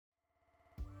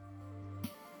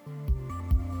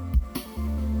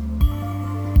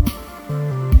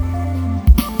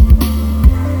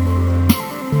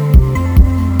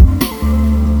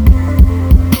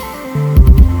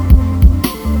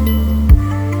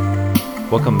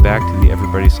Welcome back to the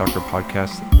Everybody Soccer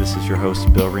Podcast. This is your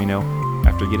host, Bill Reno.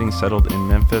 After getting settled in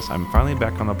Memphis, I'm finally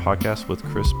back on the podcast with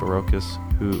Chris Barocas,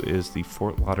 who is the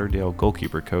Fort Lauderdale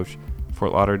goalkeeper coach.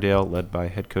 Fort Lauderdale, led by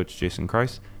head coach Jason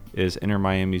Kreis, is Inter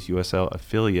Miami's USL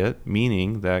affiliate,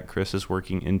 meaning that Chris is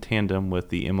working in tandem with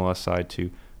the MLS side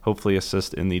to hopefully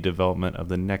assist in the development of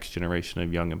the next generation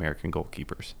of young American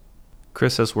goalkeepers.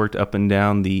 Chris has worked up and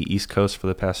down the East Coast for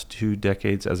the past 2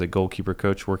 decades as a goalkeeper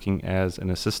coach, working as an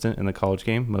assistant in the college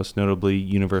game, most notably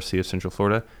University of Central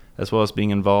Florida, as well as being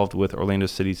involved with Orlando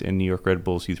City's and New York Red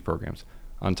Bulls youth programs.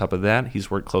 On top of that,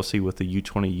 he's worked closely with the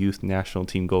U20 youth national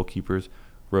team goalkeepers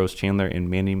Rose Chandler and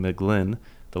Manny McGlynn,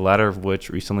 the latter of which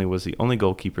recently was the only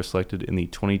goalkeeper selected in the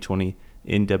 2020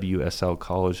 NWSL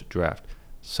college draft.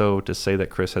 So to say that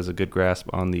Chris has a good grasp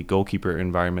on the goalkeeper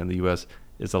environment in the U.S.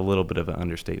 is a little bit of an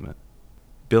understatement.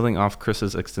 Building off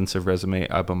Chris's extensive resume,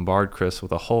 I bombard Chris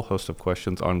with a whole host of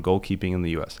questions on goalkeeping in the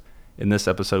U.S. In this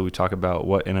episode, we talk about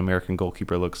what an American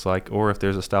goalkeeper looks like, or if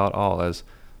there's a style at all, as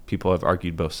people have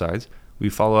argued both sides. We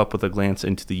follow up with a glance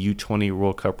into the U20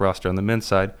 World Cup roster on the men's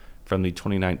side from the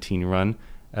 2019 run,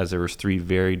 as there was 3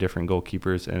 very different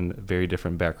goalkeepers and very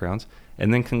different backgrounds,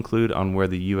 and then conclude on where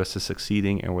the U.S. is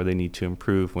succeeding and where they need to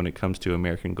improve when it comes to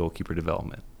American goalkeeper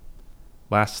development.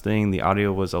 Last thing, the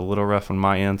audio was a little rough on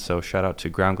my end, so shout out to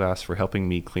Ground Glass for helping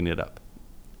me clean it up.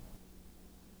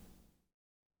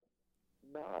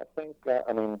 No, I think,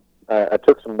 I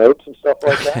took some notes and stuff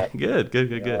like that. Good.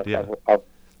 Yeah.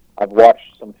 I've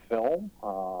watched some film.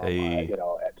 Hey.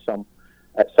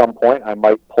 At some point, I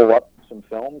might pull up some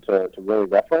film to really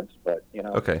reference, but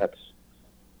Okay. I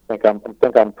think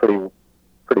I'm pretty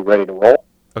ready to roll.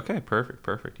 Okay,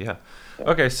 perfect. Yeah.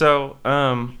 Okay, so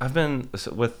I've been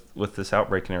with this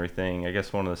outbreak and everything. I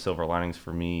guess one of the silver linings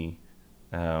for me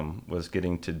was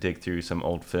getting to dig through some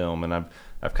old film, and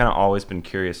I've kind of always been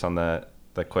curious on that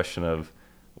question of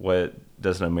what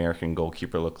does an American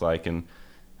goalkeeper look like, and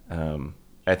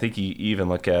I think you even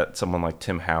look at someone like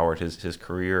Tim Howard, his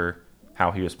career,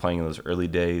 how he was playing in those early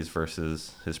days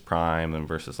versus his prime and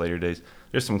versus later days.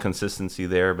 There's some consistency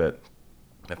there, but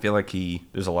I feel like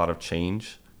there's a lot of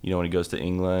change, when he goes to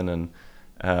England,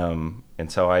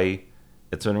 and so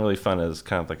it's been really fun as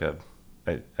kind of like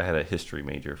I had a history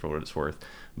major for what it's worth,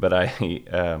 but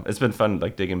it's been fun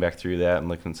like digging back through that and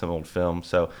looking at some old film.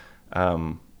 So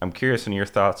I'm curious in your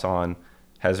thoughts on,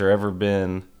 has there ever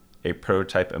been a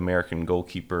prototype American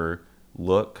goalkeeper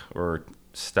look or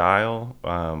style?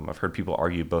 I've heard people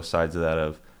argue both sides of that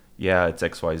it's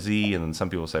XYZ, and then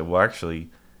some people say, well, actually,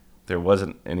 there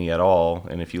wasn't any at all,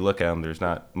 and if you look at them, there's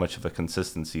not much of a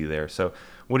consistency there. So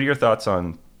what are your thoughts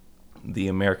on the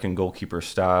American goalkeeper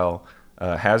style?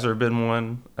 Has there been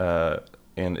one?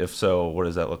 And if so, what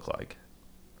does that look like?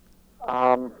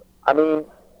 I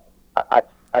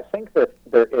think that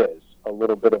there is a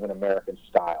little bit of an American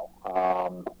style.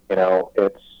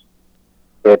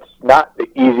 It's not the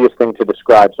easiest thing to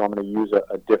describe, so I'm going to use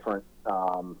a different,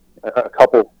 a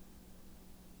couple,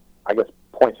 I guess,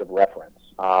 points of reference.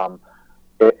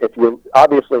 If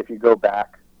you go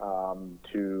back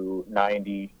to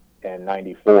 90 and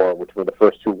 94, which were the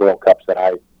first 2 World Cups that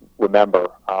I remember,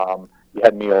 you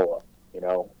had Meola.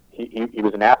 He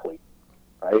was an athlete,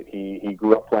 right? He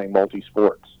grew up playing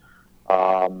multi-sports.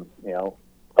 A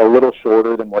little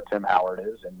shorter than what Tim Howard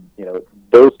is, and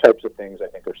those types of things I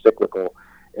think are cyclical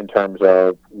in terms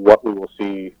of what we will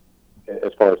see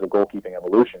as far as the goalkeeping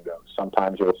evolution goes.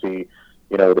 Sometimes you'll see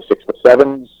the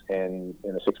 6'7" and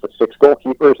the 6'6"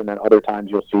 goalkeepers, and then other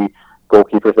times you'll see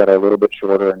goalkeepers that are a little bit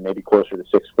shorter and maybe closer to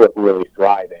 6 foot really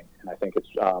thriving. And I think it's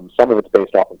some of it's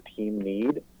based off of team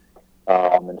need,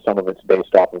 and some of it's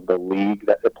based off of the league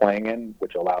that they're playing in,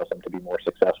 which allows them to be more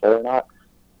successful or not.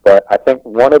 But I think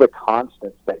one of the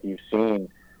constants that you've seen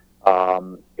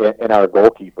in our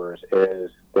goalkeepers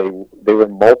is they were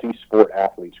multi-sport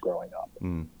athletes growing up,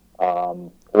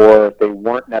 or they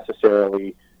weren't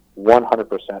necessarily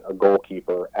 100% a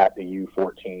goalkeeper at the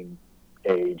U14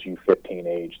 age, U15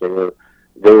 age. They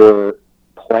were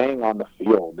playing on the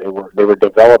field. They were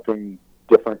developing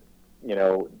different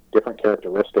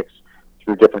characteristics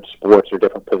through different sports or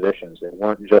different positions. They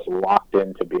weren't just locked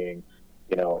into being,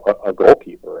 a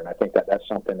goalkeeper. And I think that that's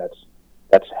something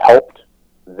that's helped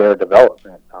their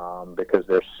development, because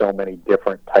there's so many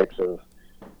different types of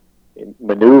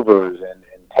maneuvers and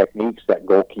techniques that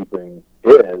goalkeeping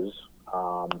is.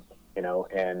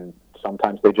 And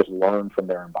sometimes they just learn from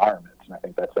their environments, and I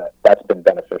think that's been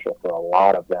beneficial for a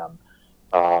lot of them.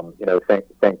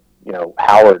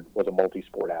 Howard was a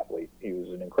multi-sport athlete. He was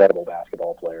an incredible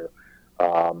basketball player.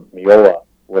 Meola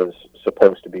was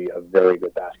supposed to be a very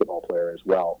good basketball player as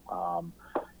well.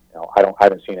 I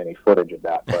haven't seen any any footage of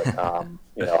that, but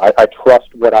I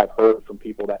trust what I've heard from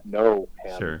people that know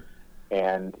him, Sure.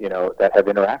 and that have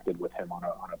interacted with him on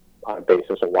a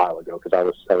basis a while ago, because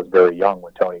I was very young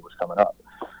when Tony was coming up.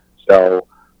 So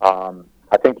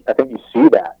I think you see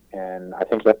that, and I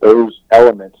think that those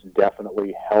elements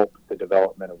definitely help the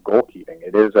development of goalkeeping.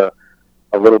 It is a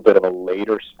little bit of a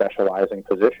later specializing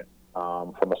position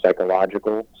from a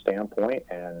psychological standpoint,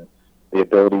 and the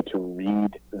ability to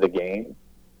read the game.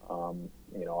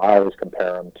 I always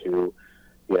compare them to,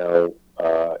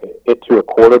 to a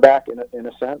quarterback in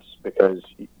a sense, because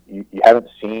you haven't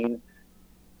seen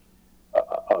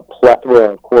a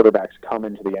plethora of quarterbacks come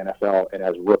into the NFL and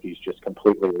as rookies just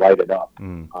completely light it up.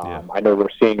 Yeah. I know we're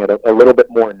seeing it a little bit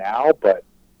more now, but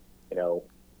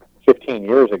 15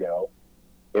 years ago,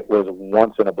 it was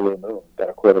once in a blue moon that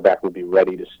a quarterback would be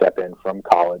ready to step in from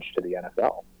college to the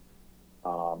NFL.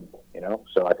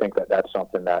 So I think that that's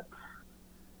something that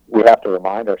we have to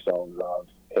remind ourselves of,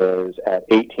 is at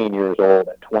 18 years old,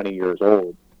 at 20 years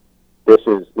old, this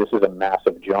is a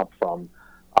massive jump from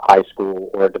a high school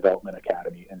or a development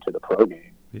academy into the pro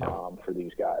game for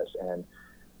these guys. And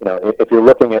if you're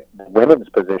looking at the women's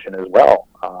position as well,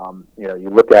 you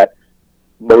look at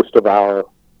most of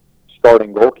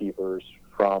starting goalkeepers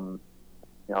from,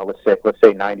 let's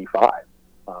say 95,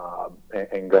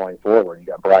 and going forward. You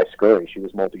got Bryce Scurry, she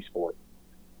was multi-sport.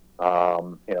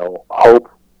 Hope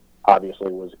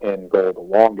obviously was in goal the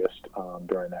longest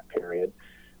during that period,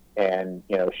 and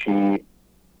she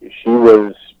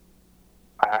was.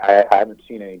 I haven't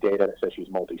seen any data that says she's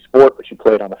multi-sport, but she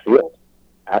played on the field.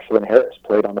 Ashlyn Harris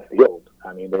played on the field.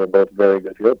 I mean, they were both very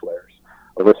good field players.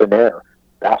 Alyssa Nair,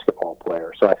 basketball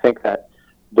player. So I think that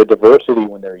the diversity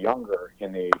when they're younger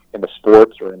in the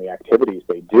sports or in the activities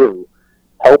they do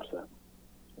helps them,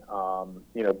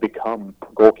 become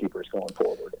goalkeepers going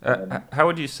forward. How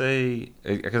would you say?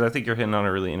 Because I think you're hitting on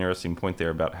a really interesting point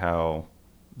there about how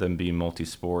them being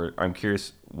multi-sport. I'm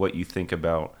curious what you think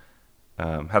about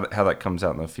how that comes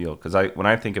out in the field. Because when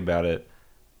I think about it,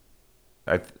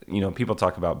 people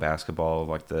talk about basketball,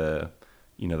 like the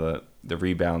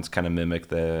rebounds kind of mimic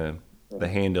the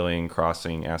handling,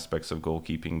 crossing aspects of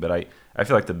goalkeeping. But I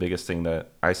feel like the biggest thing that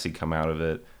I see come out of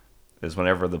it is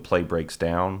whenever the play breaks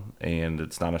down and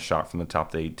it's not a shot from the top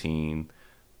of the 18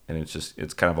 and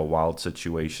it's kind of a wild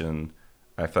situation.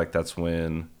 I feel like that's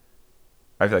when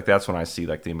I see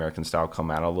like the American style come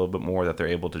out a little bit more, that they're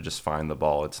able to just find the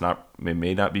ball. It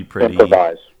may not be pretty.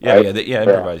 Improvise. Yeah, right?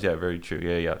 Improvise. Yeah, very true.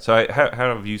 Yeah. So how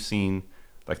have you seen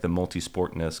like the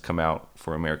multi-sportness come out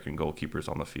for American goalkeepers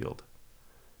on the field?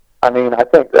 I mean, I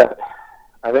think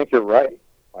you're right.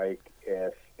 Like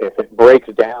if it breaks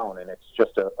down and it's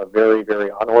just a very,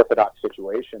 very unorthodox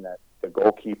situation that the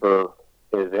goalkeeper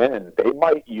is in, they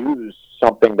might use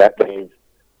something that they've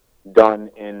done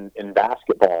in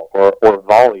basketball or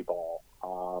volleyball,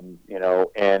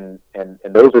 and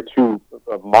those are two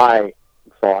of my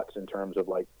thoughts in terms of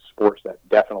like sports that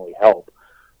definitely help.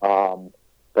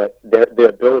 But the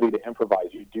ability to improvise,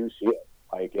 you do see it.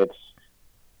 Like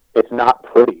it's not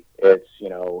pretty. It's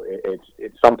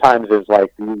it sometimes is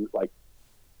like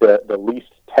the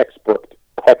least textbook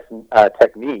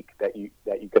technique that you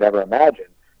could ever imagine,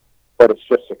 but it's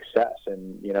just success.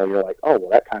 And you're like, oh well,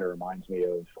 that kind of reminds me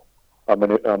of a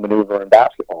maneuver in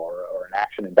basketball or an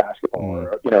action in basketball.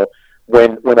 Or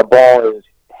when a ball is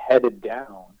headed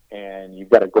down and you've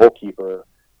got a goalkeeper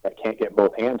that can't get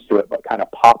both hands to it, but kind of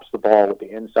pops the ball with the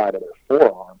inside of their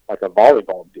forearm like a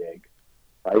volleyball dig.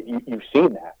 Right? You've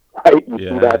seen that, right? You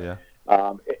see that. Yeah.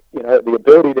 The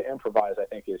ability to improvise, I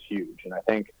think, is huge, and I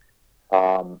think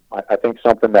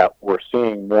something that we're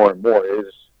seeing more and more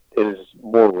is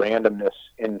more randomness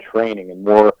in training and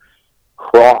more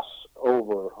crossover,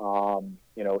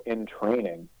 in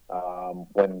training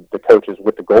when the coach is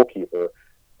with the goalkeeper.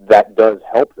 That does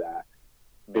help that,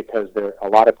 because there a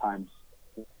lot of times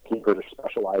keepers are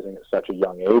specializing at such a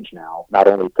young age now, not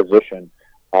only position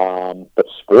but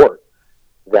sport,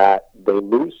 that they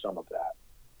lose some of that.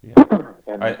 Yeah.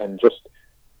 and just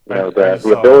the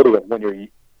ability of when you're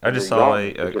I just saw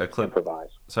a clip. Improvise.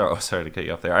 Sorry to cut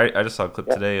you off there. I just saw a clip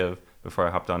today before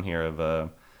I hopped on here of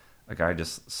a guy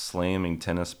just slamming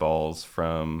tennis balls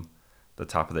from the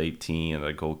top of the 18 and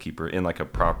the goalkeeper in like a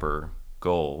proper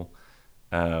goal.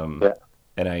 And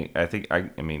I think I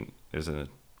mean there's an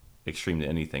extreme to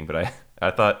anything, but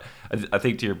I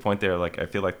think to your point there, like I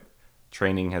feel like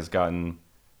training has gotten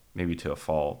maybe to a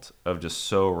fault of just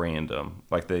so random.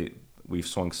 Like we've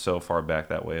swung so far back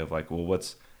that way of like, well,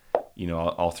 what's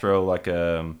I'll throw like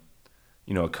a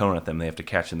cone at them. They have to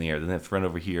catch in the air. Then they have to run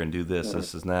over here and do this,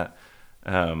 this, and that.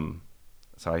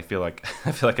 So I feel like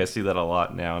I see that a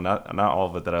lot now. Not all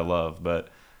of it that I love, but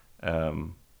I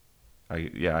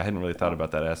hadn't really thought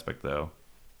about that aspect though.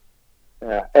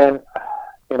 Yeah, and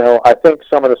I think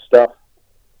some of the stuff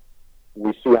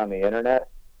we see on the internet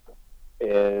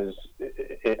is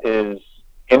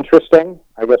interesting,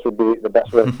 I guess would be the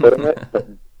best way of putting it. But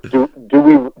do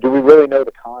we really know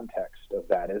the context of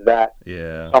that? Is that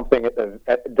something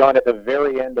done at the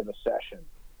very end of a session?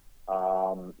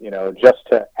 Just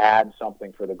to add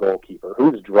something for the goalkeeper.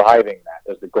 Who's driving that?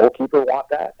 Does the goalkeeper want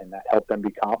that, and that help them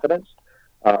be confident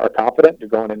to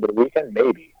going into the weekend?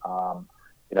 Maybe.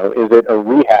 Is it a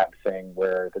rehab thing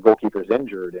where the goalkeeper's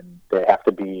injured and they have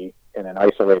to be in an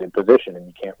isolated position and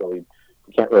you can't really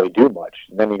do much?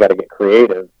 And then you got to get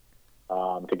creative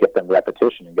to get them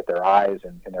repetition and get their eyes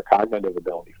and their cognitive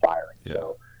ability firing. Yeah.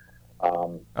 So,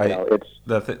 it's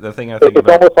the thing I it's think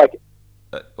about. Almost like.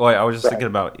 I was just thinking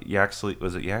about Yaxley.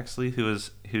 Was it Yaxley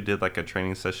who did like a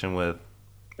training session with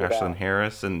Ashlyn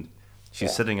Harris, and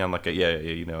she's sitting on like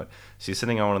she's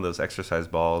sitting on one of those exercise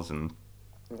balls, and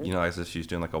as if she's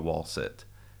doing like a wall sit,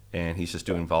 and he's just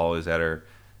doing volleys at her,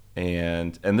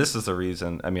 and this is the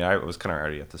reason. I mean, I was kind of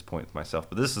already at this point myself,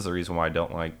 but this is the reason why I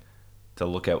don't like to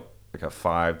look at like a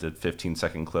 5 to 15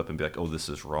 second clip and be like, oh, this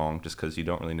is wrong, just because you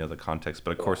don't really know the context.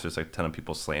 But of course, there's like a ton of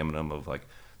people slamming them of like,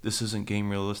 this isn't game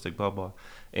realistic, blah blah.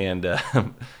 And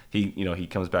he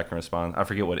comes back and responds. I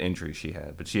forget what injury she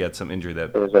had, but she had some injury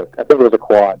that I think it was a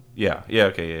quad. Yeah.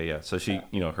 So she,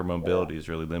 her mobility is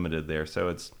really limited there. So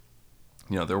it's,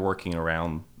 they're working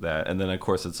around that, and then of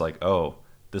course it's like, oh,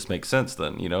 this makes sense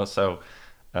then, So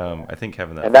I think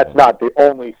having that, and that's not the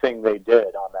only thing they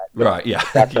did on that game. Right? Yeah.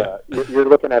 That's you're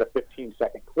looking at a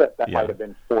 15-second clip that might have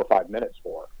been 4 or 5 minutes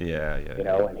for. Yeah.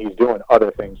 And he's doing other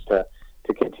things to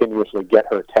continuously get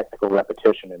her technical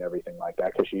repetition and everything like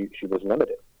that, because she was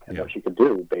limited in what she could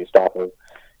do based off of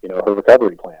her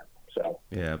recovery plan. So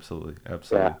absolutely.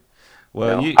 Yeah.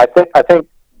 Well, I think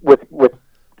with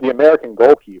the American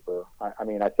goalkeeper,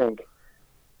 I think if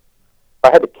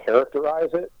I had to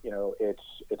characterize it,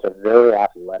 it's a very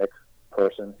athletic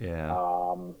person,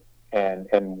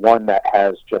 and one that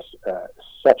has just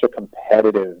such a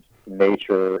competitive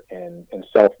nature and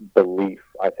self belief.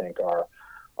 I think are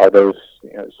those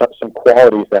some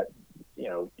qualities that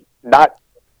not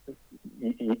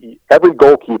every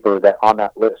goalkeeper that on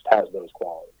that list has those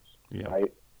qualities,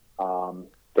 right?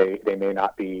 They may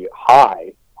not be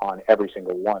high on every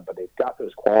single one, but they've got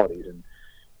those qualities,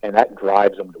 and that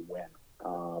drives them to win.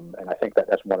 And I think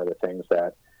that's one of the things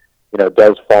that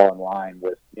does fall in line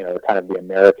with kind of the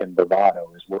American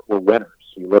bravado is we're winners.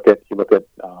 You look at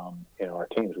our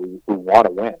teams. We want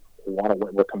to win. We want to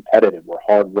win. We're competitive. We're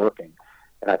hardworking.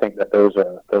 And I think that those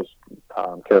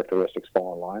characteristics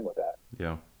fall in line with that.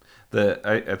 Yeah.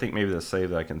 I think maybe the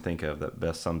save that I can think of that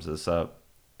best sums this up,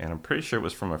 and I'm pretty sure it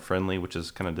was from a friendly, which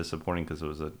is kind of disappointing because it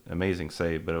was an amazing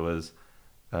save, but it was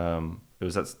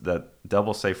that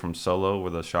double save from Solo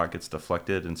where the shot gets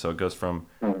deflected, and so it goes from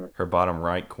her bottom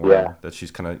right corner that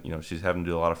she's kind of she's having to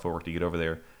do a lot of footwork to get over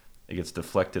there. It gets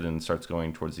deflected and starts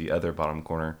going towards the other bottom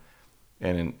corner.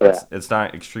 And it's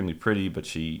not extremely pretty, but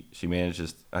she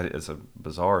manages. It's a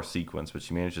bizarre sequence, but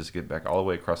she manages to get back all the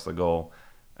way across the goal,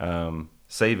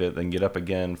 save it, then get up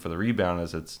again for the rebound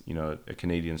as it's a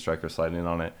Canadian striker sliding in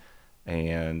on it,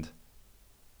 and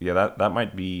that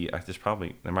might be.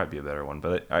 There might be a better one,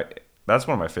 but that's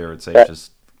one of my favorite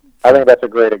saves. I think that's a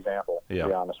great example. To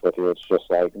be honest with you, it's just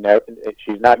like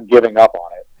she's not giving up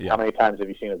on it. Yeah. How many times have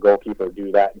you seen a goalkeeper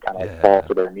do that and kind of fall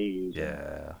to their knees?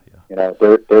 Yeah.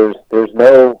 There's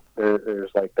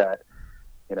like that,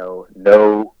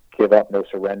 no give up, no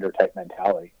surrender type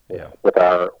mentality with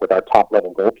our top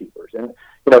level goalkeepers. And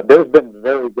there's been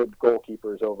very good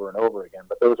goalkeepers over and over again,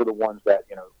 but those are the ones that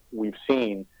we've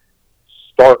seen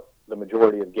start the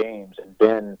majority of games and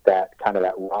been that kind of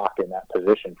that rock in that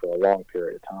position for a long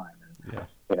period of time. And,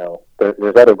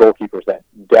 there's other goalkeepers that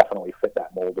definitely fit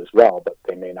that mold as well, but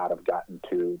they may not have gotten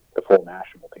to the full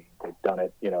national team. They've done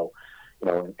it,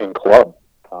 in club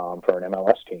for an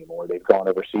MLS team, or they've gone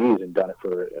overseas and done it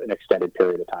for an extended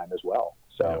period of time as well.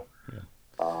 So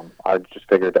I just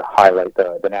figured to highlight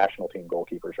the national team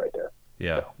goalkeepers right there.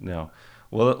 Yeah, so. No.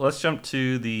 Well, let's jump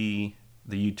to the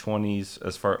U20s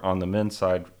as far on the men's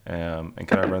side and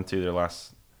kind of run through their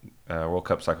last World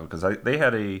Cup cycle, because they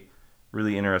had a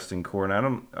really interesting core, and I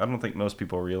don't think most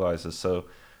people realize this. So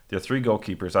the 3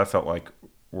 goalkeepers I felt like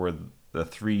were the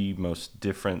 3 most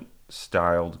different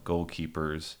styled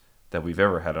goalkeepers that we've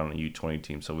ever had on a U20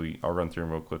 team. So I'll run through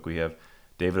them real quick. We have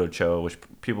David Ochoa, which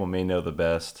people may know the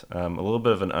best. A little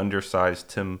bit of an undersized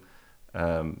Tim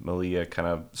Malia kind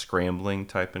of scrambling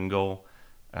type in goal.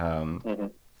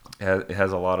 It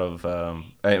has a lot of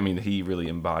he really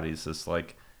embodies this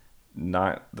like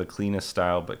not the cleanest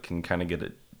style, but can kind of get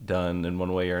it done in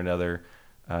one way or another.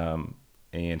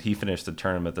 And he finished the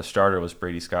tournament. The starter was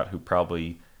Brady Scott, who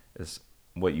probably is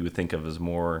what you would think of as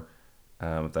more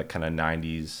that kind of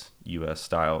 90s U.S.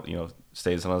 style,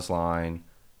 stays on his line,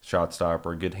 shot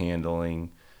stopper, good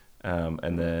handling.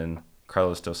 And then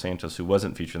Carlos Dos Santos, who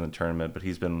wasn't featured in the tournament, but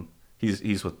he's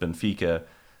with Benfica,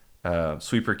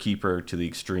 sweeper keeper to the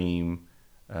extreme,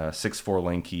 6'4"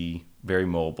 lanky, very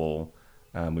mobile.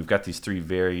 We've got these three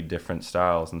very different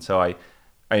styles. And so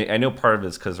I know part of it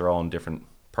is because they're all in different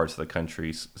parts of the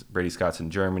country. Brady Scott's in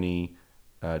Germany,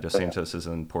 Dos Santos is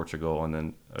in Portugal, and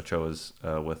then Ochoa's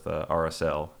with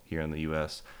RSL here in the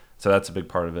U.S. So that's a big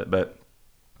part of it. But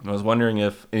I was wondering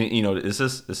if, is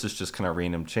this just kind of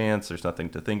random chance? There's nothing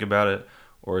to think about it,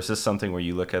 or is this something where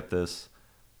you look at this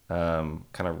kind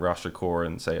of roster core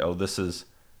and say, oh, this is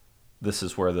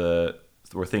where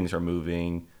things are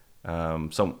moving.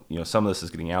 Some of this is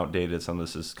getting outdated. Some of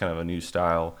this is kind of a new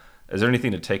style. Is there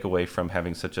anything to take away from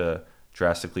having such a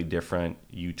drastically different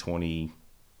U20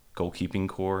 goalkeeping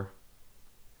core?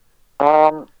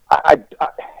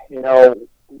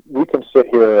 We can sit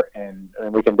here and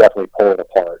we can definitely pull it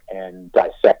apart and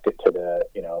dissect it to the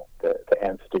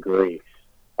nth degree.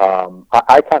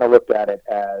 I kind of looked at it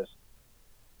as,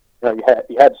 you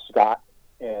had Scott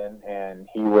in, and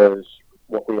he was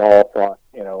what we all thought,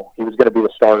 he was going to be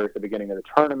the starter at the beginning of the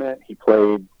tournament. He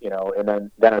played,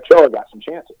 and then Ochoa got some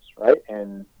chances, right?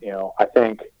 And, I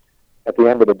think at the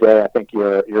end of the day, I think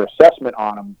your assessment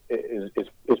on him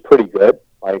is pretty good.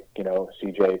 Like,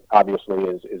 CJ obviously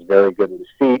is very good with his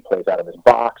feet, plays out of his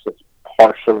box. It's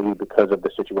partially because of the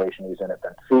situation he's in at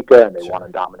Benfica, and they want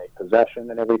to dominate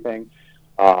possession and everything.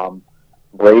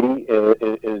 Brady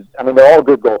is they're all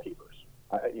good goalkeepers.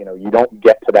 You don't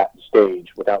get to that stage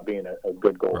without being a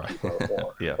good goalkeeper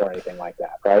right. or anything like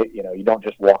that, right? You don't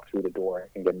just walk through the door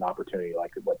and get an opportunity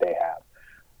like what they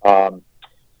have.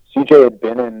 CJ had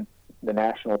been in the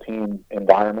national team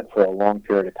environment for a long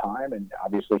period of time, and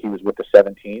obviously he was with the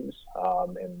 17s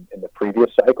in the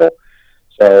previous cycle.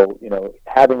 So,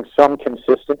 having some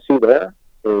consistency there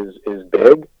is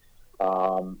big.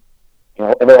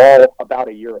 And they're all about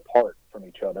a year apart from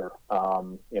each other.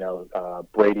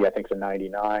 Brady, I think, is a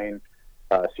 99,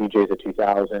 CJ's a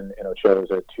 2000, and Ochoa's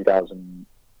a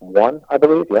 2001, I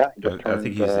believe. Yeah, I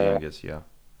think he's the youngest. Yeah.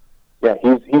 Yeah,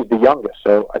 he's the youngest.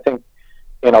 So I think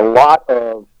in a lot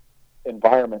of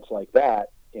environments like that,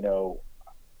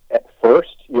 at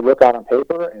first you look out on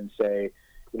paper and say,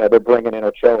 they're bringing in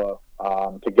Ochoa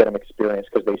to get him experience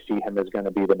because they see him as going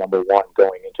to be the number one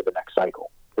going into the next cycle.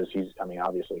 Because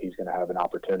obviously he's going to have an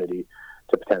opportunity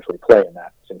to potentially play in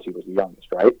that since he was the youngest,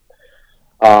 right?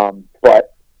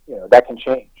 But that can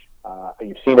change.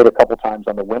 You've seen it a couple times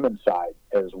on the women's side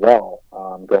as well,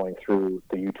 going through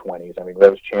the U20s.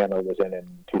 Rose Chandler was in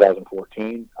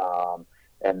 2014,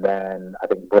 and then I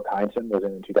think Brooke Heinsohn was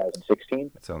in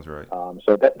 2016. That sounds right.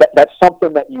 So that's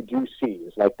something that you do see,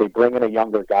 is like they bring in a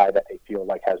younger guy that they feel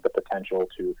like has the potential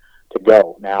to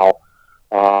go. Now,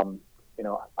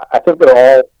 I think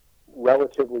they're all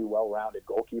relatively well-rounded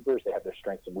goalkeepers. They have their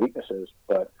strengths and weaknesses,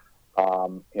 but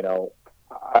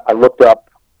I looked up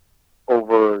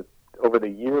over the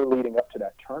year leading up to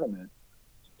that tournament,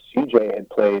 CJ had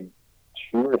played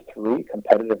 2 or 3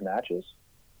 competitive matches.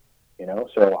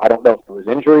 So I don't know if there was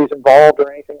injuries involved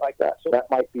or anything like that. So that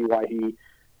might be why he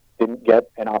didn't get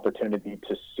an opportunity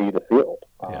to see the field.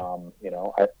 Yeah.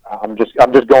 I'm just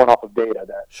going off of data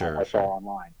that I saw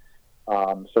online.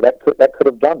 So that could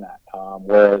have done that.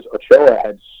 Whereas Ochoa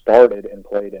had started and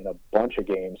played in a bunch of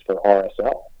games for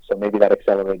RSL, so maybe that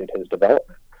accelerated his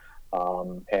development.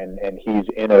 And he's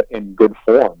in good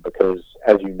form because,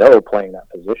 as playing that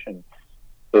position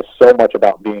is so much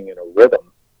about being in a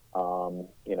rhythm.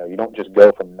 You don't just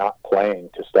go from not playing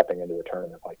to stepping into a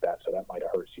tournament like that. So that might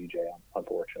have hurt CJ,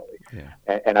 unfortunately.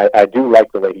 Yeah. And I do like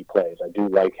the way he plays. I do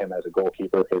like him as a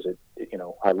goalkeeper because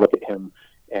I look at him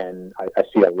and I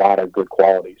see a lot of good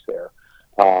qualities there.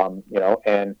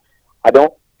 And I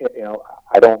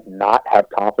don't not have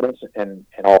confidence in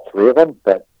all 3 of them,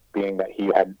 but being that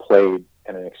he hadn't played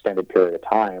in an extended period of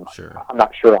time, sure. I'm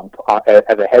not sure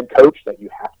as a head coach that you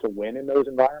have to win in those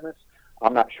environments.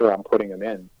 I'm not sure I'm putting him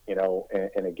in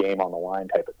a game on the line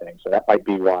type of thing. So that might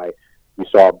be why you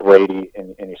saw Brady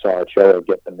and you saw Ochoa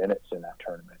get the minutes in that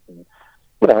tournament. And,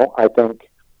 I think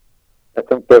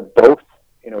they're both,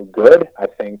 good. I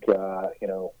think,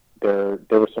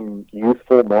 there were some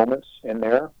youthful moments in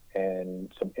there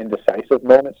and some indecisive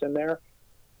moments in there.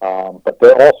 But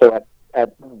they're also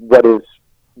at what is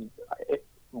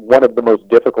one of the most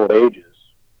difficult ages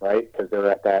right? Because they're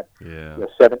at that Yeah.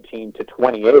 17 to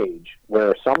 20 age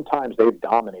where sometimes they've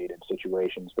dominated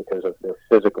situations because of their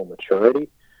physical maturity.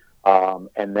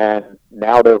 And then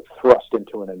now they're thrust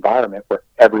into an environment where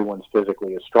everyone's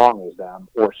physically as strong as them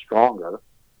or stronger,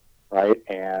 right?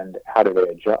 And how do they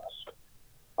adjust?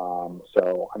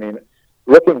 So, I mean,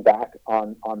 looking back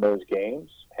on those games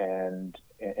and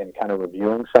kind of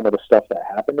reviewing some of the stuff that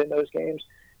happened in those games,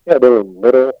 you know, there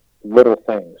were little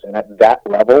things, and at that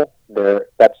level,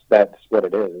 that's what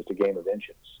it is. It's a game of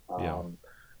inches. Yeah.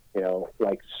 You know,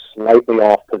 like slightly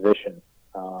off position,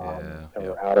 Yeah.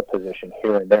 or out of position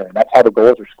here and there, and that's how the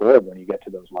goals are scored when you get to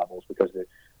those levels because the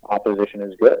opposition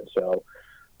is good. So,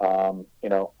 you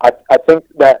know, I think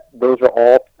that those are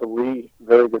all three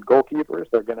very good goalkeepers.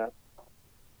 They're gonna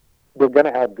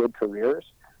have good careers.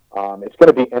 It's going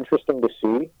to be interesting to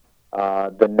see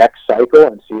the next cycle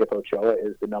and see if Ochoa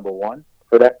is the number one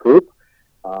for that group.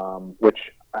 Which,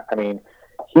 I mean,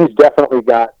 he's definitely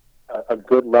got a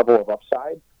good level of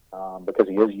upside because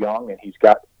he is young and he's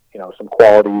got, you know, some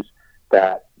qualities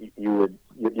that you're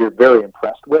very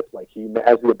impressed with. Like, he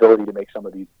has the ability to make some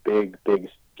of these big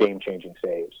game changing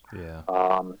saves. Yeah.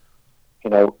 You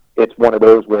know, it's one of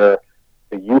those where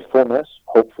the youthfulness,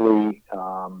 hopefully,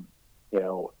 you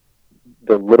know,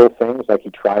 the little things like he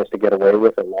tries to get away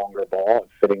with a longer ball and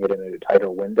fitting it in a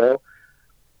tighter window.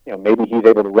 You know, maybe he's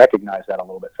able to recognize that a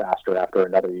little bit faster after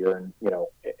another year in, you know,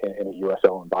 in a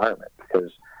USL environment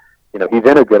because, you know, he's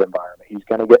in a good environment. He's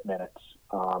going to get minutes.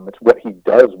 It's what he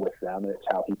does with them. It's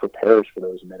how he prepares for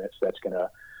those minutes that's going to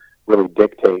really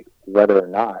dictate whether or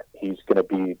not he's going to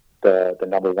be the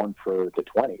number one for the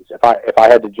 20s. If I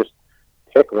had to just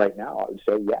pick right now, I would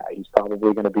say, yeah, he's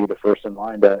probably going to be the first in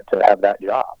line to have that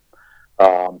job.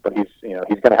 But he's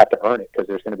going to have to earn it because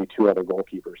there's going to be two other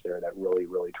goalkeepers there that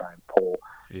really try and pull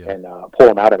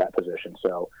him out of that position.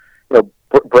 So, you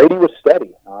know, Brady was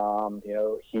steady. You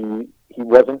know, he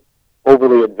wasn't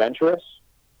overly adventurous.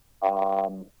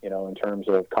 You know, in terms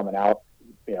of coming out,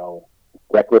 you know,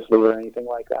 recklessly or anything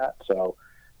like that. So,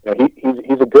 you know,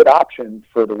 he's a good option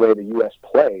for the way the U.S.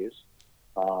 plays.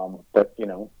 But, you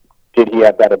know, did he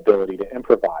have that ability to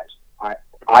improvise?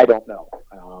 I don't know.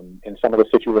 In some of the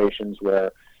situations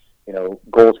where, you know,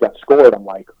 goals got scored, I'm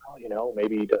like, oh, you know,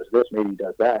 maybe he does this, maybe he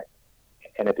does that.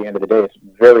 And at the end of the day, it's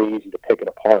very easy to pick it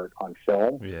apart on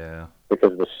film. Yeah.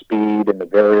 Because of the speed and the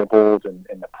variables and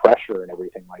the pressure and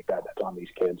everything like that that's on these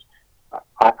kids.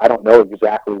 I don't know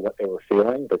exactly what they were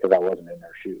feeling because I wasn't in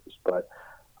their shoes. But,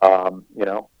 you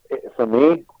know, for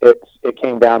me, it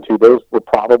came down to those were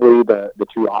probably the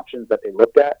two options that they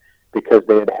looked at because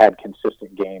they had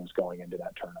consistent games going into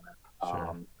that tournament,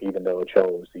 Sure. even though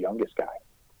Ochoa was the youngest guy.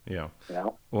 Yeah. You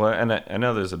know? Well, and I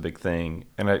know there's a big thing,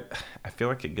 and I feel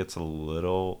like it gets a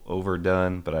little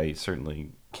overdone, but I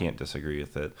certainly can't disagree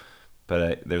with it.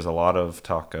 But there's a lot of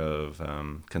talk of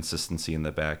consistency in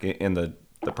the back, and the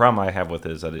problem I have with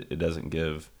it is that it doesn't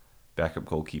give backup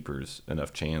goalkeepers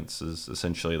enough chances.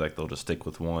 Essentially, like they'll just stick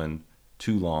with one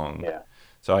too long. Yeah.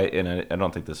 So I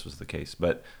don't think this was the case,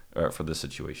 but for this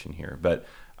situation here. But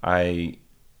I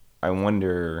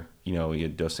wonder, you know, you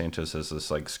had Dos Santos as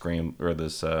this like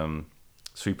this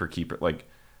sweeper keeper. Like,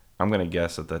 I'm gonna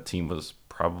guess that team was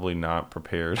probably not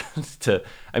prepared to.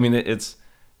 I mean, it's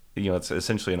you know, it's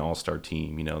essentially an all-star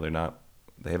team. You know,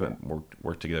 they haven't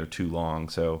worked together too long.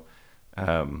 So,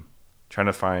 trying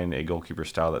to find a goalkeeper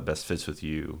style that best fits with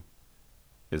you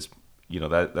is, you know,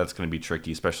 that's going to be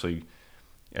tricky, especially.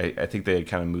 I think they had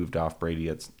kind of moved off Brady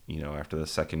after the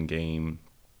second game,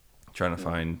 trying to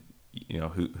find, you know,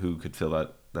 who could fill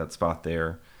that spot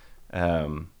there.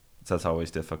 So that's always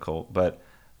difficult. But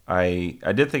I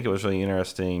did think it was really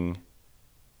interesting.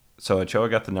 So Ochoa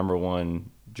got the number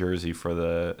one jersey for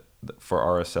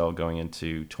RSL going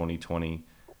into 2020.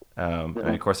 And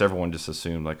of course everyone just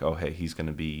assumed like, oh, hey, he's going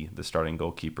to be the starting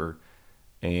goalkeeper.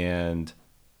 And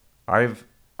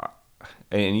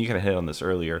and you kind of hit on this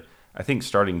earlier. I think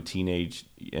starting teenage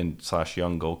and /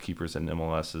 young goalkeepers in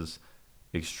MLS is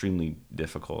extremely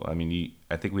difficult. I mean,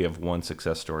 I think we have one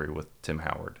success story with Tim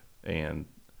Howard, and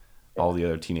all the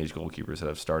other teenage goalkeepers that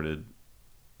have started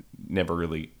never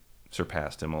really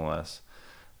surpassed MLS.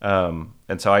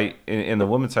 And so in the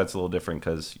women's side, it's a little different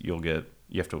because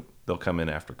they'll come in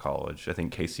after college. I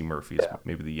think Casey Murphy is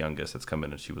maybe the youngest that's come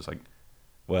in, and she was like,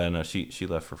 well, no, she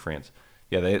left for France.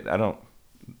 Yeah,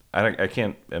 I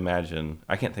can't imagine.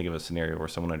 I can't think of a scenario where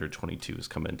someone under 22 has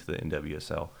come into the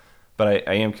NWSL. But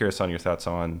I am curious on your thoughts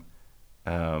on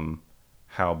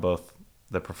how both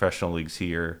the professional leagues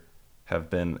here have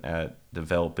been at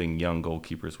developing young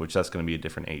goalkeepers, which that's going to be a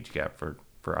different age gap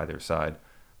for either side.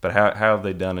 But how have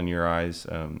they done in your eyes?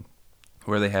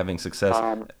 Where are they having success,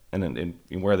 and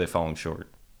where are they falling short?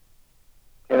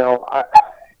 You know,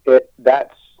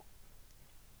 that's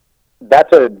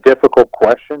a difficult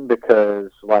question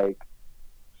because, like,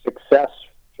 success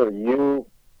for you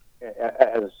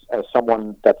as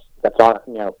someone that's on,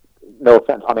 no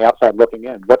offense, on the outside looking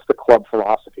in, what's the club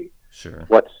philosophy? Sure.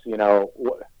 What's, is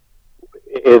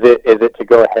it to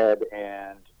go ahead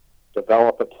and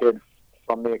develop a kid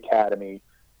from the academy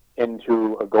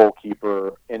into a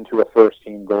goalkeeper, into a first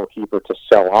team goalkeeper to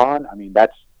sell on? I mean,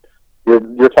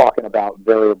 you're talking about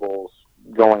variables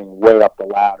going way up the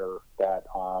ladder that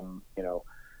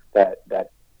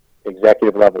that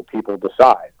executive level people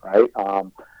decide, right?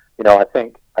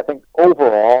 I think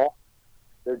overall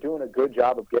they're doing a good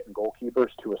job of getting goalkeepers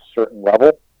to a certain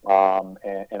level,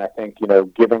 and I think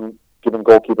giving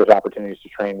goalkeepers opportunities to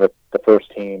train with the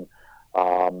first team,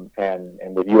 and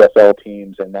with USL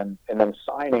teams, and then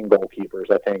signing goalkeepers,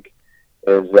 I think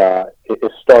is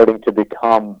starting to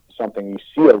become something you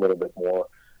see a little bit more.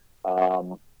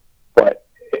 But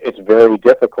it's very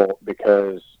difficult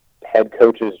because head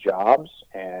coaches' jobs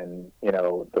and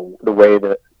the way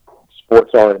that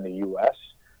sports are in the U.S.,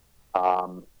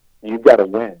 you've got to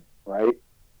win, right?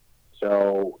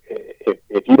 So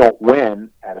if you don't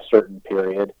win at a certain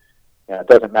period, it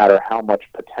doesn't matter how much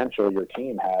potential your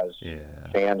team has.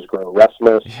 Yeah. Fans grow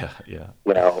restless. Yeah.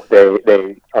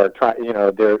 They are trying.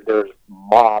 There's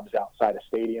mobs outside of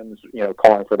stadiums,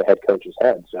 calling for the head coach's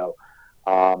head. So,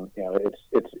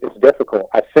 it's difficult.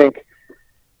 I think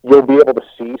you'll be able to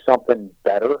see something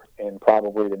better in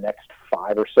probably the next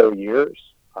 5 or so years,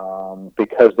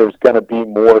 because there's going to be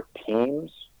more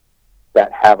teams that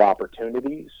have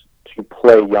opportunities to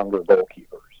play younger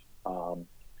goalkeepers.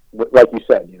 Like you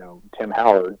said, Tim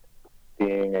Howard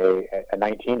being a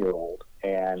 19-year-old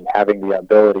and having the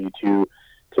ability to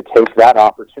take that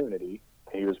opportunity,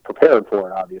 he was prepared for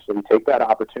it, obviously, take that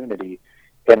opportunity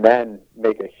and then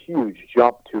make a huge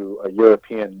jump to a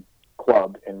European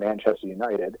club in Manchester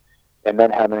United, and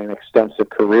then having an extensive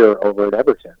career over at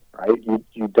Everton, right?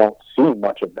 You don't see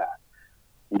much of that.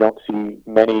 You don't see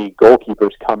many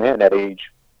goalkeepers come in at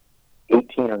age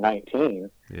 18 or 19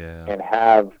 and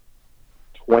have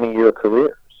 20-year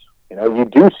careers. You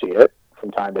do see it from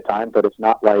time to time, but it's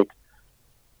not like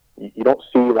you don't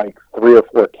see like 3 or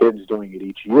 4 kids doing it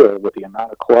each year with the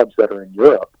amount of clubs that are in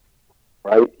Europe,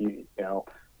 right? You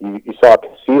saw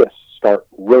Casillas start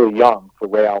really young for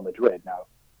Real Madrid. Now,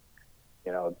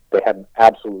 they had an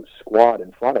absolute squad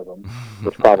in front of them,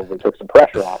 which probably took some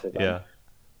pressure off of them. Yeah.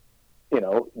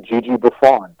 Gigi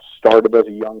Buffon started as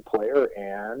a young player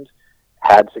and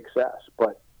had success,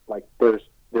 but like there's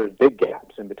big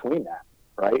gaps in between that,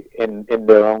 right? In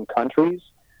their own countries,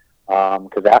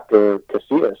 because after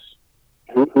Casillas,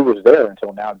 who was there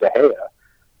until now, De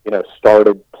Gea,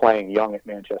 started playing young at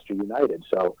Manchester United.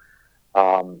 So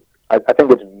I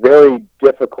think it's very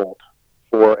difficult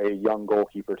for a young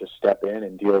goalkeeper to step in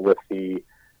and deal with the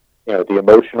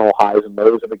emotional highs and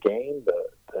lows of a game,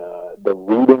 the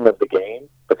reading of the game,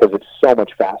 because it's so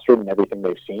much faster than everything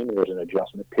they've seen. There's an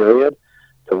adjustment period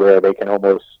to where they can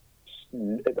almost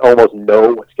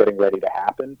know what's getting ready to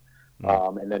happen,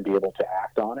 and then be able to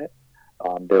act on it.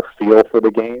 Their feel for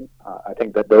the game. I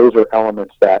think that those are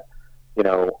elements that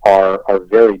are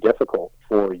very difficult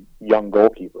for young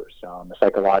goalkeepers. The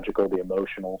psychological, the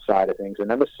emotional side of things, and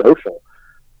then the social.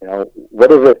 What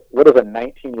does a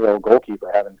 19-year-old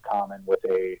goalkeeper have in common with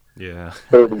a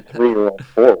 33-year-old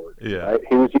forward? Yeah.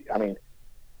 Right?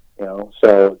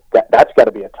 So that's got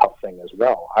to be a tough thing as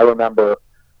well. I remember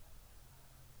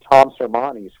Tom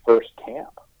Sermani's first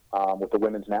camp with the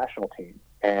women's national team,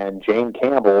 and Jane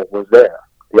Campbell was there.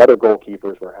 The other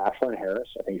goalkeepers were Ashlyn Harris,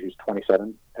 I think she was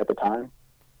 27 at the time,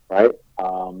 right?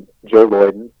 Joe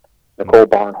Lloyden, Nicole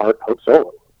Barnhart, Hope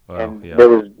Solo. Wow, and yeah. there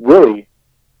was really,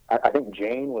 I think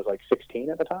Jane was like 16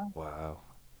 at the time. Wow.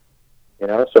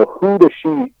 So who does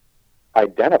she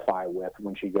identify with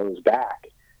when she goes back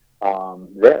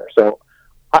there? So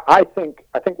I think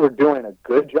we're doing a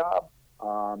good job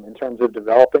in terms of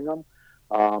developing them,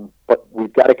 but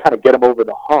we've got to kind of get them over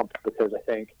the hump, because I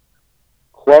think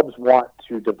clubs want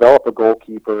to develop a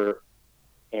goalkeeper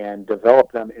and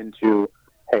develop them into,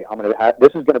 hey,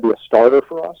 this is going to be a starter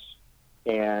for us,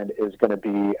 and is going to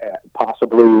be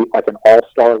possibly like an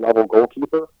all-star level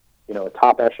goalkeeper, a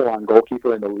top echelon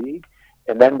goalkeeper in the league,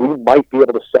 and then we might be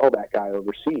able to sell that guy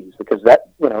overseas, because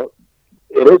that,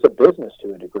 it is a business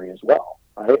to a degree as well,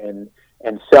 right? And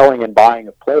selling and buying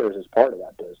of players is part of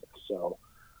that business. So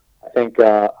I think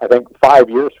 5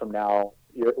 years from now,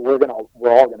 we're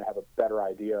all gonna have a better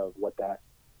idea of what that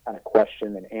kind of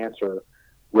question and answer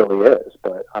really is.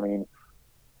 But I mean,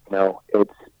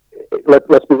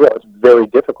 let's be real, it's very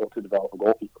difficult to develop a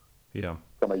goalkeeper. Yeah.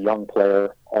 From a young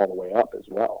player all the way up as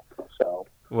well. So,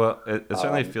 well, it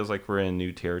certainly feels like we're in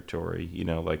new territory.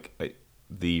 Like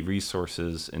the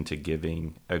resources into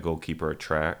giving a goalkeeper a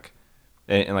track,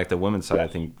 and like the women's side, yes.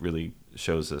 I think really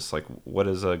shows this. Like, what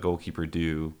does a goalkeeper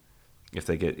do if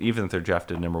they get, even if they're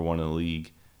drafted number one in the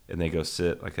league and they go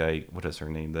sit like what is her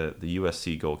name? The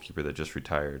USC goalkeeper that just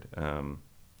retired.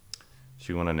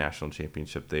 She won a national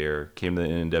championship there. Came to the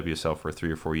NWSL for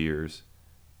 3 or 4 years.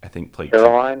 I think played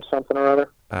Caroline something or other.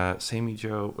 Sammy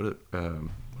Joe. What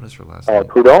is her last name?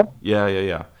 Prudhomme?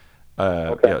 Yeah.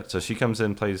 Okay. Yeah. So she comes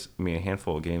in, plays a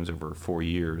handful of games over 4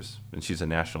 years, and she's a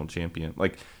national champion.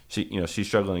 Like she's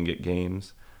struggling to get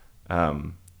games.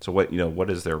 So what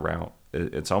is their route?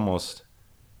 It's almost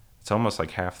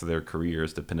like half of their career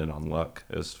is dependent on luck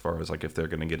as far as like if they're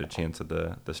going to get a chance at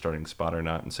the starting spot or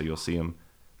not. And so you'll see them,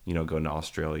 going to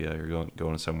Australia or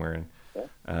going somewhere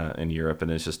in Europe,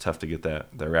 and it's just tough to get that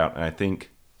route. And I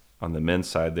think on the men's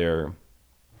side, they're,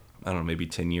 I don't know, maybe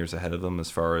 10 years ahead of them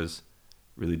as far as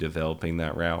really developing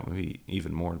that route, maybe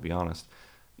even more, to be honest.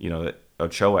 That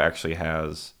Ochoa actually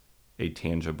has a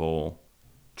tangible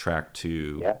track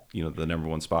to, the number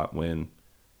one spot when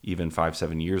even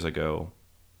 5-7 years ago,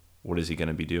 what is he going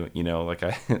to be doing? I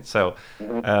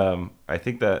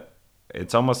think that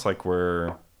it's almost like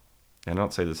I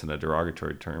don't say this in a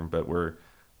derogatory term, but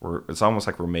it's almost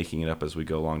like we're making it up as we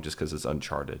go along just because it's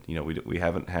uncharted. We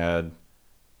haven't had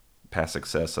past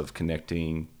success of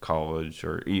connecting college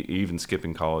or even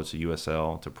skipping college to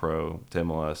USL to pro to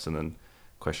MLS and then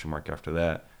question mark after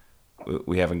that.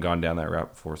 We haven't gone down that route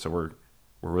before, so we're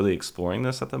really exploring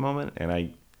this at the moment,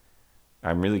 and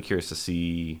I'm really curious to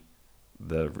see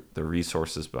the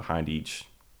resources behind each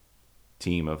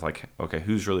team of like, okay,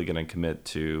 who's really going to commit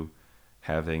to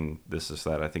having this is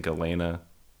that. I think Atlanta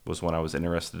was one I was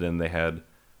interested in. They had,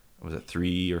 was it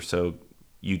 3 or so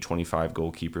U25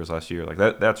 goalkeepers last year?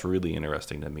 Like that's really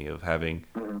interesting to me of having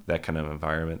that kind of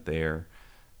environment there.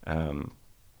 But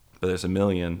there's a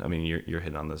million. I mean, you're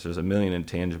hitting on this. There's a million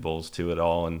intangibles to it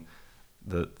all, and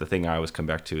the thing I always come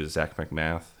back to is Zach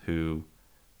McMath, who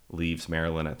leaves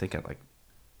Maryland, I think at like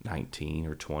 19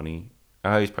 or 20.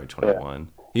 He's probably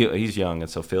 21. Yeah. He's young,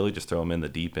 and so Philly just throw him in the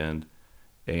deep end.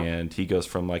 And he goes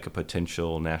from like a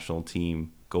potential national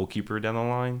team goalkeeper down the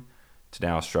line to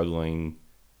now struggling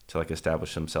to like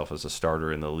establish himself as a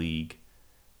starter in the league.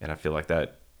 And I feel like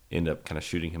that ended up kind of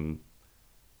shooting him,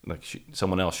 like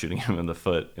someone else shooting him in the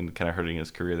foot and kind of hurting his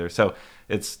career there. So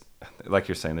it's like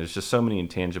you're saying, there's just so many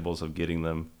intangibles of getting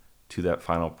them to that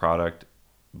final product,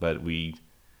 but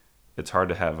it's hard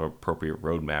to have an appropriate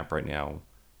roadmap right now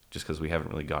just because we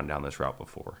haven't really gone down this route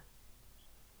before.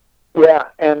 Yeah,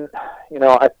 and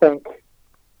I think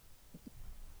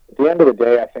at the end of the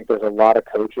day, I think there's a lot of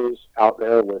coaches out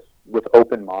there with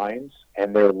open minds,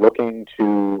 and they're looking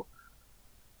to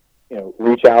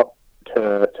reach out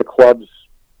to clubs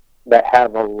that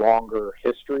have a longer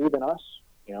history than us.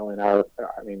 Let's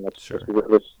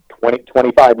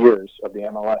 25 years of the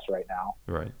MLS right now,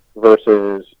 right?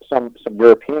 Versus some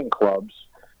European clubs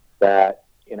that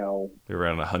they're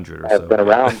around 100 or have so. been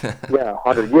around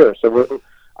 100 years. So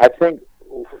I think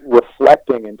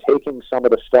reflecting and taking some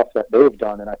of the stuff that they've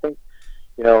done, and I think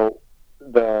the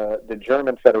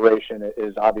German Federation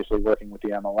is obviously working with the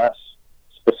MLS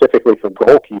specifically for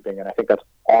goalkeeping, and I think that's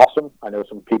awesome. I know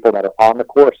some people that are on the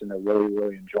course and they're really,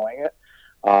 really enjoying it.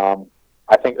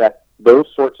 I think that those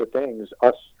sorts of things,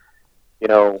 us,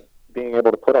 being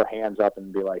able to put our hands up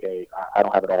and be like, hey, I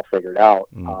don't have it all figured out,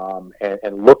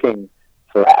 and looking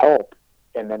for help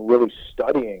and then really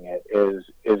studying it is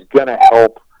going to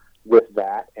help with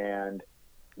that. And,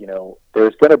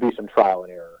 there's going to be some trial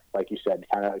and error, like you said,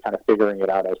 kind of figuring it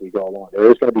out as we go along. There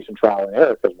is going to be some trial and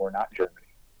error because we're not Germany,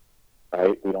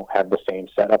 right? We don't have the same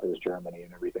setup as Germany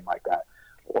and everything like that,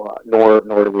 nor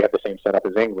do we have the same setup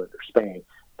as England or Spain.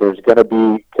 There's going to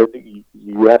be, because the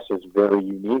U.S. is very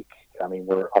unique. I mean,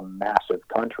 we're a massive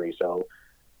country, so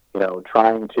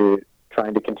trying to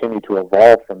continue to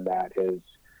evolve from that is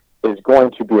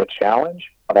going to be a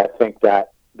challenge. But I think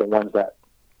that the ones that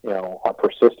are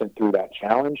persistent through that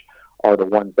challenge are the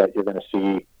ones that you're going to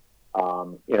see,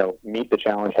 meet the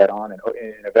challenge head on and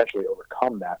eventually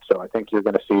overcome that. So I think you're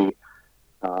going to see.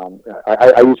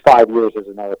 I use 5 years as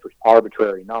another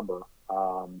arbitrary number,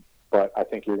 but I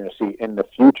think you're going to see in the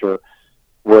future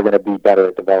we're going to be better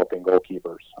at developing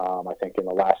goalkeepers. I think in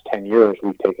the last 10 years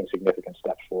we've taken significant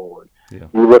steps forward. Yeah.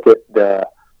 You look at the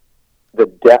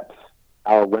depth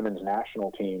our women's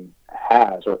national team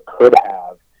has or could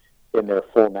have in their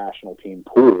full national team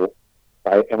pool,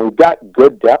 right? And we've got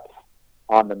good depth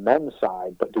on the men's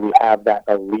side, but do we have that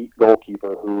elite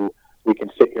goalkeeper who we can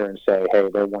sit here and say, hey,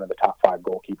 they're one of the top 5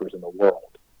 goalkeepers in the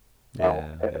world. Yeah,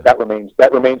 Well, yeah. that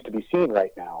remains to be seen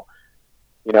right now.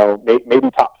 Maybe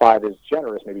top 5 is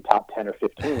generous, maybe top 10 or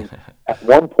 15. At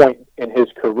one point in his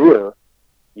career,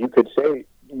 you could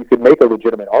make a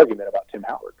legitimate argument about Tim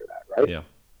Howard for that, right? Yeah.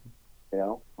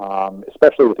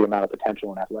 Especially with the amount of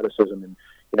potential and athleticism, and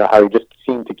how he just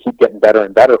seemed to keep getting better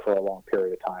and better for a long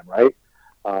period of time, right?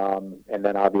 And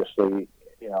then obviously,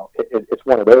 it's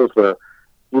one of those where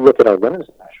you look at our women's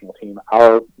national team,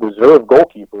 our reserve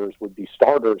goalkeepers would be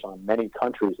starters on many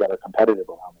countries that are competitive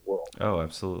around the world. Oh,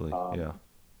 absolutely. Yeah.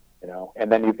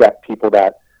 And then you've got people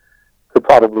that could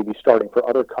probably be starting for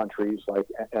other countries, like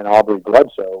an Aubrey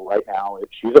Bledsoe right now.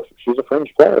 She's a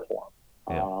fringe player for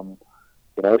him.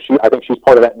 Yeah. I think she's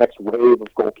part of that next wave of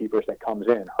goalkeepers that comes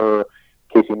in.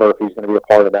 Casey Murphy's going to be a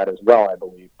part of that as well, I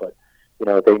believe. But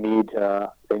they need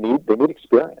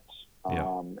experience.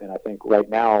 Yeah. And I think right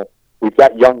now we've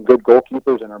got young, good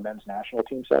goalkeepers in our men's national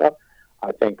team set up.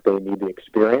 I think they need the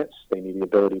experience. They need the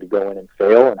ability to go in and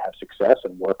fail and have success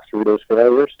and work through those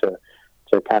failures to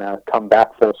kind of come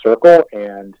back full circle.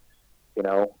 And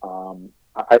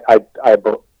I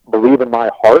believe in my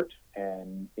heart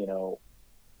and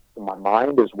in my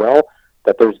mind as well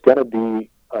that there's going to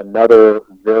be another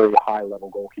very high level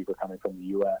goalkeeper coming from the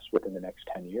U.S. within the next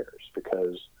 10 years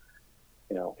because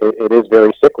it is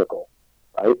very cyclical,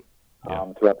 right?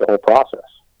 Yeah. Throughout the whole process.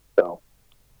 So.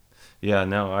 Yeah,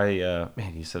 no,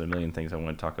 man, you said a million things I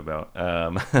want to talk about.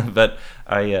 But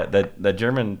that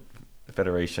German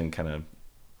Federation kind of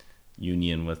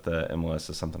union with the MLS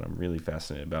is something I'm really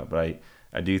fascinated about. But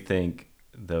I do think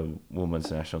the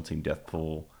women's national team death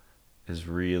pool is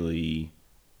really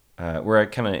we're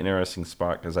at kind of an interesting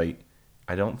spot because I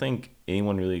don't think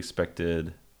anyone really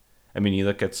expected. I mean, you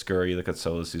look at Scurry, you look at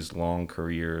Solis, these long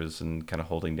careers and kind of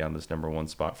holding down this number 1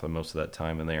 spot for most of that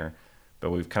time in there. But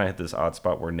we've kind of hit this odd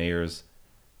spot where Nayers,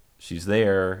 she's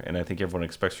there, and I think everyone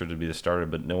expects her to be the starter,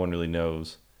 but no one really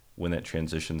knows when that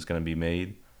transition is going to be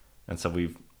made. And so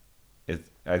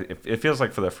it feels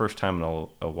like for the first time in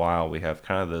a while, we have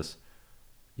kind of this,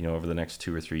 over the next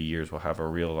 2 or 3 years, we'll have a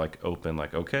real open,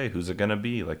 okay, who's it going to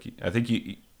be? I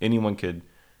think anyone could,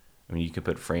 you could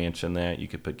put Franch in that, you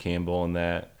could put Campbell in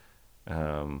that,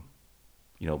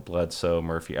 Bledsoe,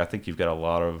 Murphy. I think you've got a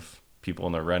lot of people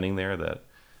in the running there that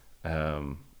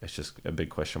it's just a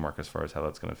big question mark as far as how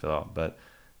that's going to fill out. But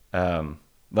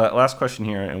last question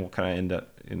here, and we'll kind of end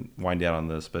up wind down on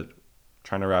this, but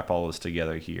trying to wrap all this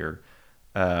together here.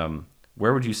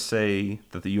 Where would you say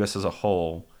that the U.S. as a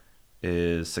whole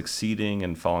is succeeding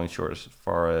and falling short as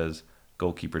far as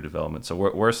goalkeeper development? So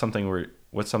what's something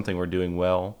we're doing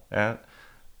well at,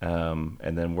 and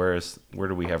then where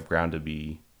do we have ground to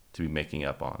be making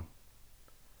up on?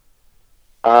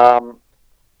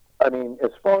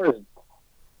 As far as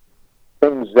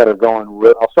things that are going,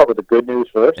 I'll start with the good news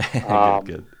first.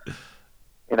 Good.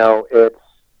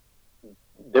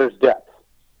 There's depth.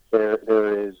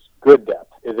 There is good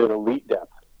depth. Is it elite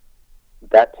depth?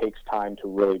 That takes time to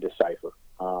really decipher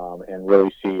and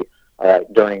really see.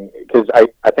 Because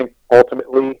I think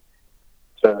ultimately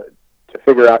to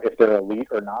figure out if they're elite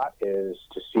or not is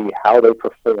to see how they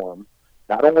perform,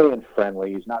 not only in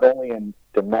friendlies, not only in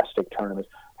domestic tournaments.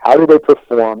 How do they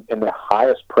perform in the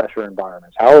highest pressure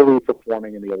environments? How are we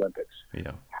performing in the Olympics?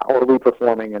 Yeah. How are we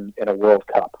performing in a World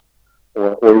Cup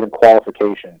or even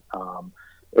qualification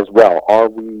as well? Are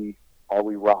we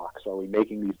rocks? Are we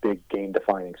making these big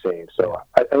game-defining saves? So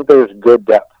I think there's good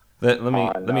depth. Let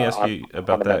me ask you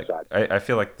about that. I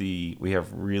feel like we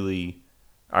have really.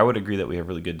 I would agree that we have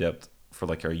really good depth for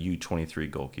our U23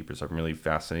 goalkeepers. I'm really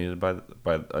fascinated by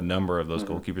a number of those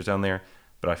goalkeepers down there,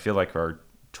 but I feel like our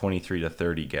 23 to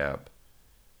 30 gap,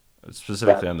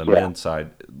 specifically on the men's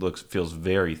side, feels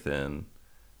very thin.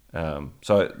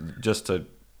 So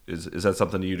is that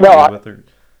something you'd agree with? Or?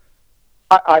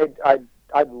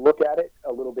 I'd look at it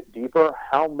a little bit deeper.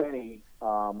 How many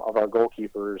of our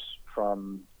goalkeepers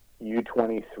from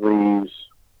U23s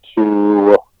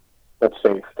to, let's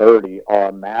say, 30 are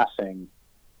amassing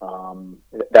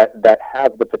that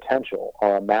have the potential,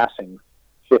 are amassing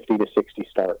 50 to 60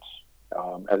 starts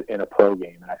in a pro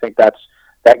game? And I think that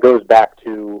goes back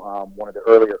to one of the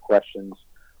earlier questions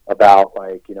about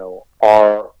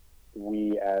are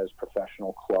we as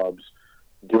professional clubs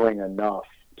doing enough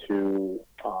to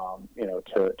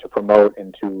promote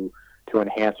and to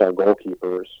enhance our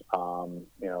goalkeepers? Are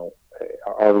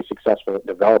we successful at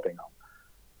developing them?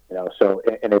 So,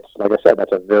 and it's like I said,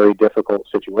 that's a very difficult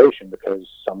situation because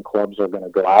some clubs are going to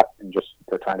go out and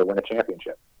they're trying to win a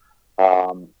championship.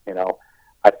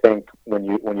 I think when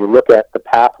you look at the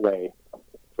pathway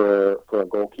for a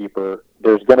goalkeeper,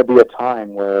 there's going to be a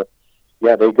time where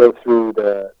yeah, they go through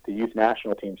the youth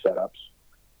national team setups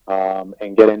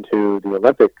and get into the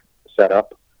Olympic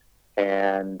setup,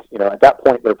 and at that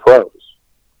point they're pros.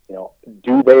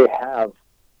 Do they have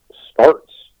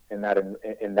starts in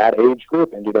that age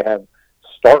group, and do they have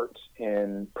starts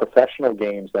in professional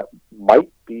games that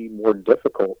might be more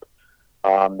difficult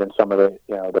than some of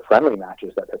the friendly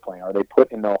matches that they're playing? Are they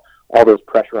put in all those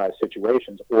pressurized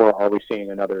situations, or are we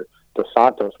seeing another Dos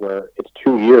Santos where it's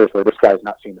 2 years where this guy's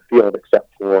not seen the field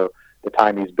except for the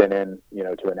time he's been in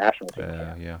to a national team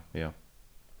camp? Yeah.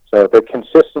 So the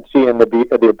consistency and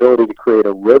the ability to create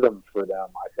a rhythm for them,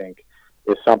 I think,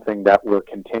 is something that we're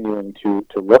continuing to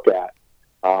look at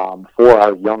for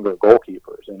our younger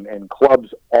goalkeepers. And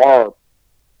clubs are,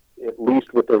 at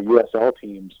least with their USL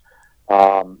teams,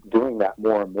 doing that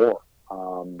more and more.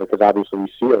 Because obviously we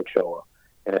see Ochoa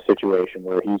in a situation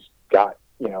where he's got,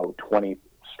 20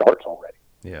 starts already.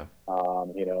 Yeah.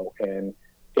 And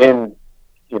in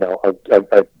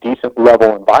a decent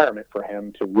level environment for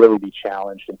him to really be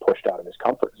challenged and pushed out of his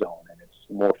comfort zone, and it's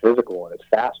more physical and it's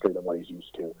faster than what he's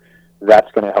used to.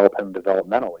 That's going to help him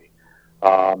developmentally.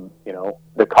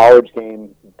 The college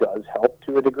game does help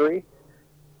to a degree,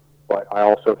 but I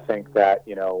also think that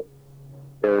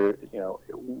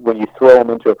when you throw him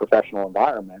into a professional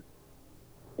environment,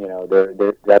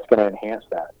 that's going to enhance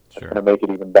that. That's going to make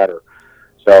it even better.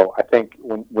 So I think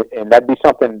and that'd be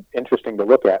something interesting to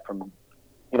look at from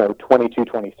 22,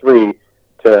 23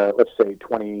 to, let's say,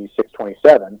 26,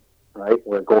 27, right,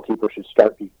 where goalkeepers should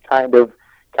start kind of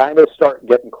start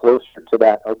getting closer to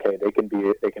that. Okay, they can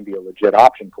be a legit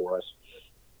option for us.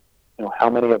 How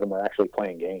many of them are actually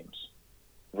playing games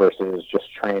versus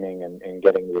just training and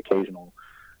getting the occasional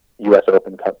U.S.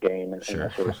 Open Cup game and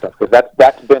that sort of stuff? Because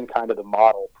that's been kind of the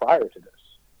model prior to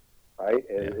this, right?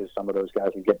 Is some of those guys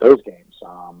would get those games,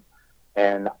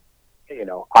 and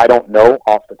I don't know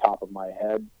off the top of my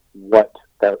head what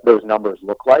those numbers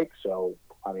look like. So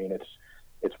I mean,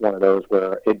 it's one of those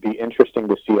where it'd be interesting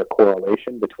to see a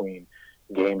correlation between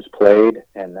games played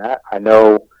and that. I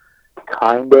know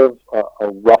kind of a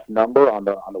rough number on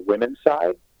the women's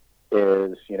side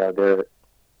is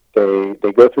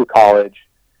they go through college,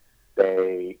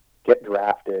 they get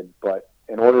drafted, but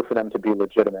in order for them to be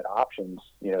legitimate options,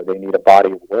 they need a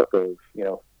body of work of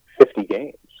 50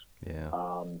 games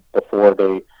before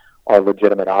they are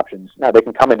legitimate options. Now they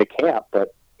can come into camp,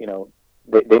 but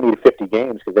they need 50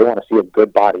 games because they want to see a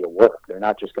good body of work. They're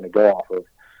not just going to go off of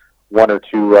one or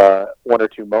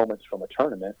two moments from a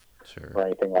tournament or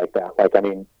anything like that. Like, I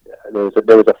mean, there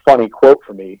was a funny quote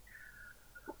for me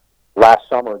last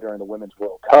summer during the Women's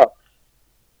World Cup.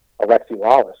 Alexi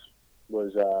Lawless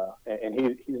was, and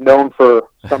he's known for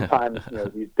sometimes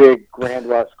these big grand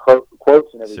rush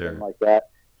quotes and everything like that.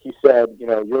 He said,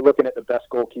 you're looking at the best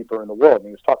goalkeeper in the world, and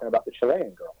he was talking about the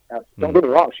Chilean girl. Now, don't get me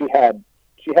wrong, she had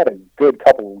a good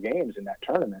couple of games in that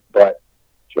tournament, but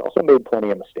she also made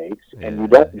plenty of mistakes. And you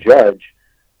don't judge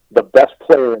the best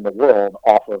player in the world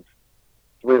off of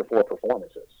 3 or 4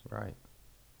 performances. Right.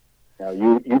 Now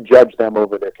you judge them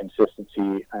over their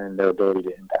consistency and their ability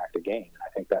to impact a game. And I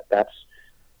think that's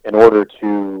in order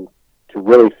to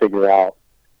really figure out,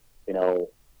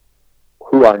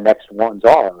 who our next ones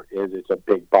are, it's a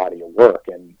big body of work.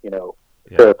 And,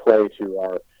 fair play to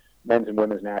our men's and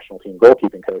women's national team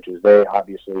goalkeeping coaches. They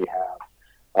obviously have,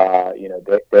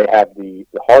 they have the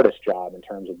hardest job in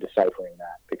terms of deciphering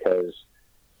that, because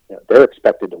they're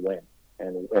expected to win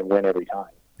and win every time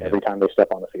they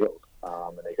step on the field,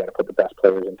 and they got to put the best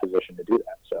players in position to do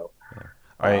that. So,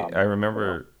 I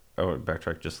remember. I would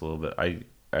backtrack just a little bit. I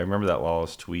remember that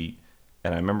Lawless tweet,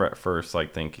 and I remember at first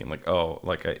thinking I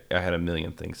had a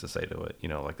million things to say to it,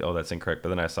 that's incorrect. But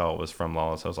then I saw it was from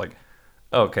Lawless. I was like,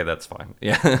 oh, okay, that's fine.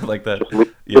 Yeah, like that.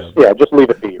 Just leave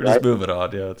it be. Right? Just move it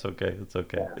on. Yeah, it's okay. It's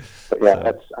okay. Yeah, but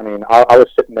that's. I mean, I was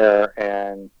sitting there,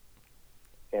 and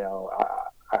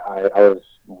I was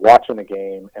watching the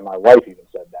game, and my wife even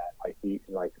said that.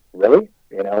 Like really,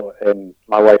 And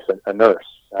my wife's a nurse.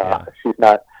 She's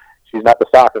not the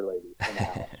soccer lady in the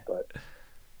house, but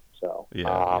so.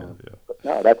 But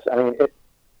no, that's. I mean,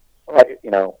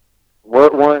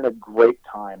 we're in a great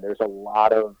time. There's a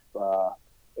lot of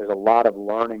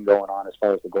learning going on as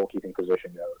far as the goalkeeping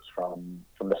position goes, from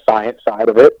the science side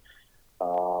of it,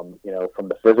 from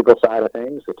the physical side of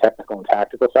things, the technical and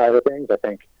tactical side of things. I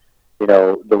think,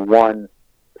 the one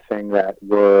thing that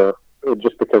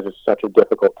just because it's such a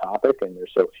difficult topic and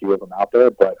there's so few of them out there,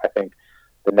 but I think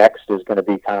the next is going to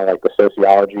be kind of like the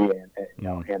sociology and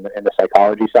the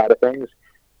psychology side of things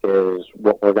is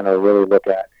what we're going to really look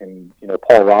at. And,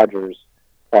 Paul Rogers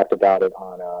talked about it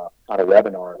on a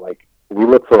webinar. Like, we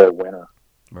look for a winner.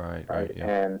 Right. Yeah.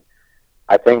 And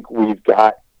I think we've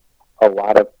got a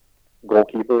lot of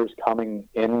goalkeepers coming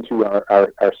into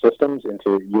our systems,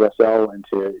 into USL,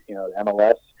 into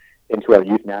MLS, into our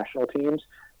youth national teams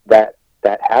that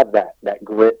have that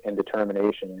grit and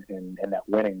determination and that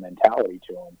winning mentality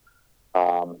to them.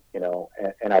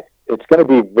 It's going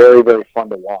to be very, very fun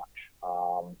to watch.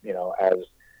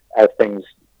 As things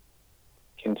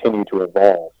continue to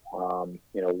evolve.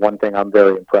 One thing I'm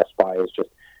very impressed by is just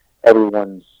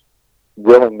everyone's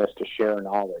willingness to share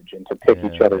knowledge and to pick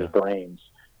each other's brains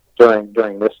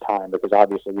during this time, because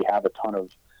obviously we have a ton of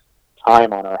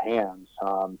time on our hands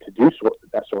to do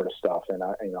that sort of stuff. And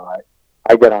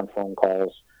I get on phone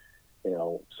calls,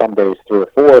 some days 3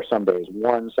 or 4, some days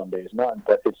 1, some days none,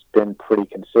 but it's been pretty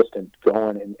consistent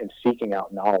going and seeking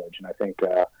out knowledge. And I think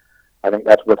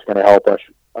that's what's going to help us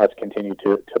continue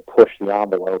to push the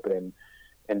envelope and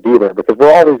be there, because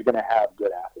we're always going to have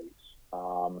good athletes.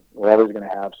 We're always going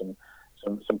to have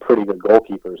some pretty good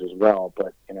goalkeepers as well,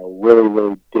 but really,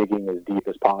 really digging as deep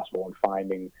as possible and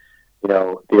finding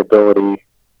the ability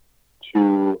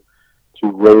to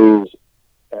raise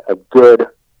a good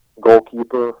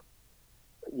goalkeeper,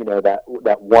 that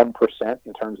 1%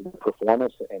 in terms of the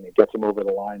performance, and it gets him over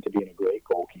the line to being a great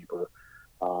goalkeeper,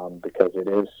 because it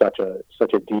is such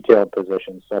a detailed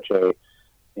position, such a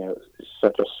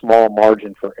small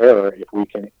margin for error. If we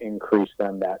can increase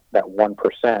them that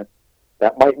 1%,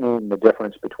 that might mean the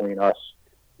difference between us,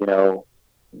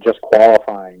 just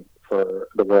qualifying for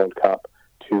the World Cup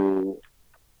to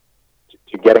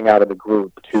getting out of the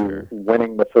group, to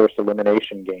winning the first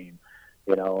elimination game,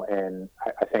 and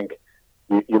I think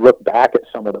you look back at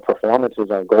some of the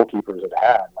performances our goalkeepers have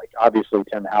had, like obviously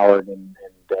Tim Howard in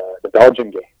the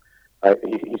Belgian game.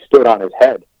 He stood on his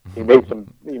head. He made 3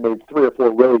 or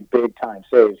 4 really big time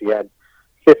saves. He had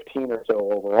 15 or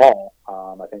so overall,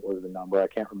 I think was the number. I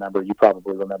can't remember. You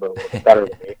probably remember a little bit better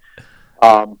than me.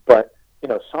 But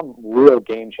some real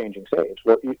game-changing saves.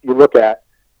 Well, you look at,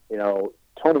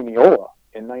 Tony Meola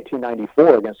in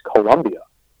 1994 against Colombia.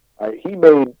 He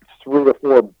made 3 or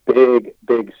 4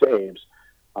 big saves,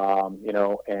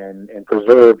 and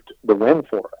preserved the win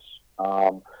for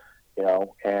us.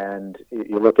 And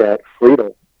you look at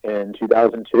Friedel in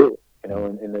 2002, in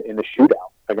the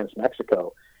shootout against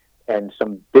Mexico, and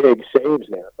some big saves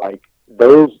there. Like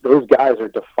those guys are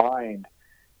defined.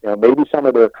 Maybe some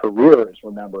of their careers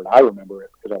remembered. I remember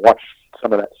it because I watched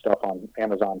some of that stuff on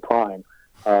Amazon Prime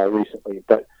recently.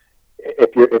 But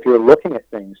if you're looking at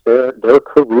things, their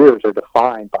careers are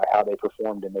defined by how they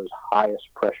performed in those highest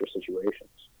pressure situations.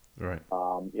 Right.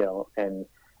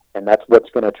 And that's what's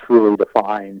going to truly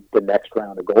define the next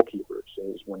round of goalkeepers,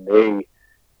 is when they,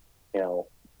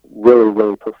 really,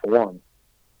 really perform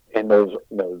in those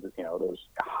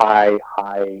high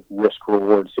risk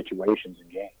reward situations in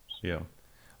games. Yeah.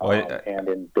 And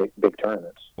in big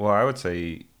tournaments. Well, I would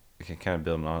say, I can kind of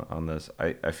build on this.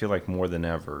 I feel like more than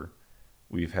ever,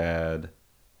 we've had,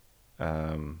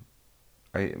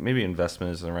 maybe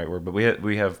investment isn't the right word, but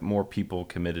we have more people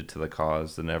committed to the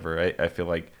cause than ever. I feel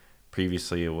like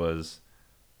previously it was,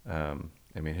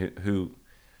 who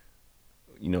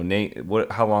Nate,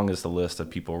 how long is the list of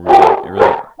people really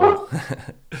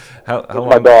how long?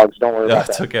 My dogs, don't worry about that.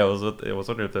 It's okay. I was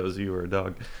wondering if that was you or a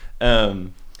dog.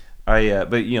 But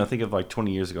think of like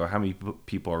 20 years ago, how many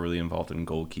people are really involved in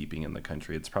goalkeeping in the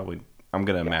country? It's probably, I'm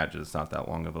going to imagine it's not that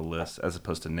long of a list as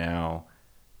opposed to now.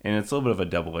 And it's a little bit of a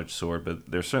double-edged sword,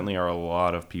 but there certainly are a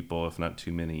lot of people, if not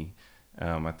too many.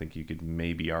 I think you could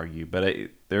maybe argue, but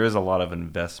there is a lot of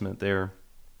investment there.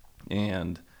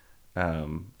 And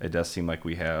it does seem like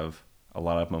we have a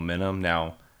lot of momentum.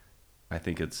 Now, I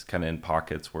think it's kind of in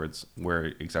pockets where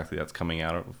exactly that's coming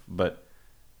out of, but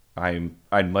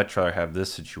I'd much rather have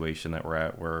this situation that we're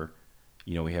at, where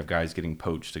we have guys getting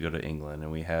poached to go to England,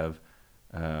 and we have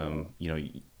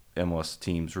MLS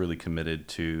teams really committed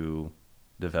to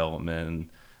development.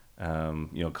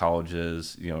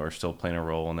 Colleges are still playing a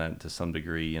role in that to some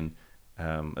degree, and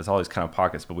it's all these kind of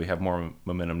pockets, but we have more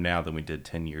momentum now than we did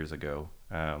 10 years ago.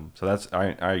 So that's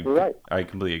I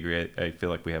completely agree. I feel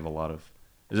like we have a lot of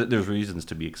there's reasons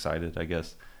to be excited, I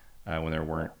guess, when there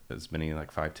weren't as many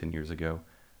like 5-10 years ago.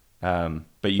 But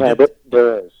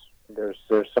there's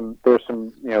some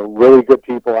really good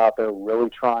people out there really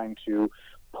trying to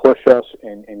push us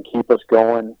and keep us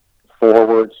going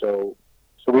forward, so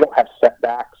we don't have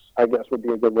setbacks, I guess would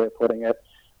be a good way of putting it.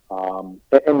 And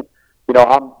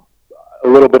I'm a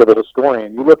little bit of a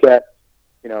historian. You look at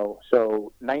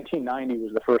so 1990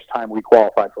 was the first time we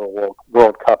qualified for a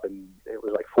World Cup, and it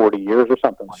was like 40 years or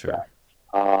something like that.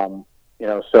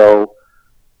 So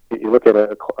you look at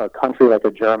a country like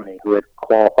Germany, who had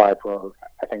qualified for,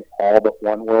 I think, all but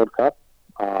one World Cup.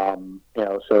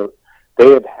 So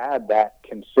they have had that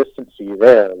consistency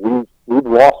there. We've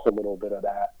lost a little bit of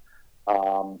that,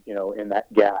 in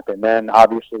that gap. And then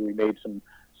obviously we made some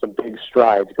big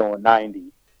strides going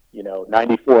 90,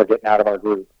 94 getting out of our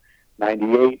group,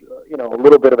 98, a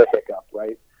little bit of a hiccup,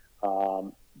 right?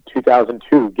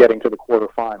 2002 getting to the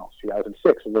quarterfinals,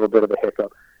 2006 a little bit of a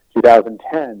hiccup,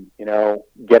 2010,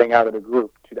 getting out of the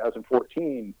group,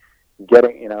 2014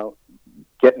 getting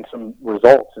some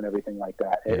results and everything like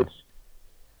that. Yeah.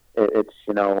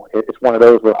 It's one of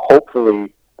those where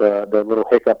hopefully the little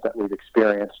hiccup that we've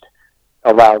experienced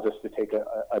allows us to take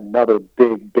another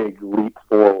big leap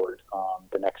forward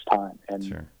the next time. And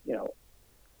sure.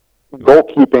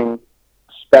 Goalkeeping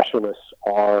specialists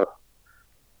are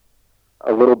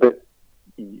a little bit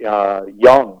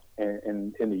young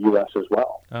in the U.S. as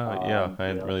well. Oh yeah, I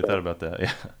hadn't really thought about that.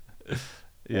 Yeah.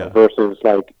 Yeah. Versus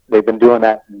like they've been doing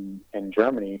that in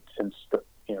Germany since the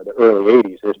early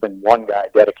 80s. There's been one guy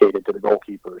dedicated to the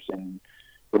goalkeepers, and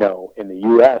in the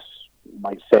U.S. you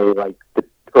might say like the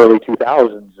early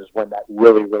 2000s is when that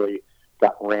really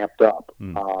got ramped up.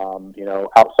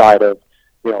 Outside of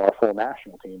our full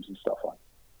national teams and stuff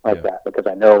like that, because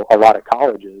I know a lot of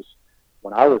colleges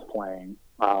when I was playing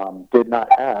did not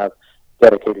have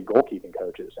dedicated goalkeeping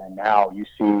coaches, and now you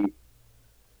see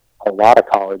a lot of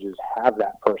colleges have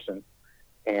that person,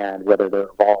 and whether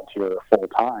they're volunteer or full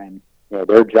time,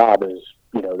 their job is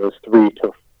those 3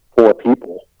 to 4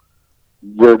 people.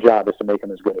 Your job is to make them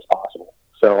as good as possible.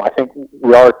 So I think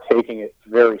we are taking it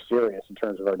very serious in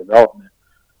terms of our development,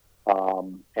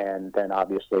 and then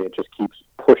obviously it just keeps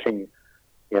pushing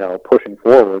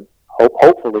forward.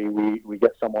 Hopefully we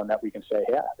get someone that we can say,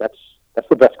 yeah, that's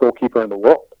the best goalkeeper in the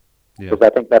world. Because I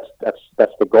think that's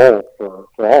the goal for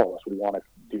all of us. We want to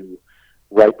do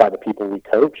right by the people we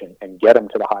coach and get them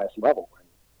to the highest level.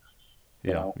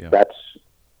 And, that's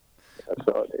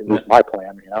at least my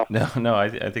plan. No, I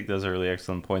think those are really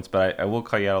excellent points. But I will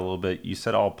call you out a little bit. You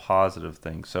said all positive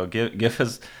things. So give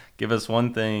us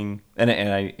one thing, and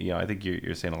I think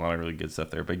you're saying a lot of really good stuff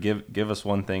there. But give us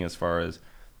one thing as far as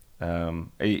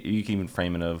you can even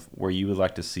frame it of where you would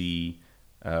like to see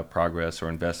progress or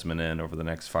investment in over the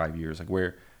next 5 years. Like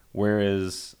where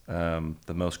is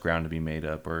the most ground to be made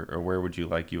up, or where would you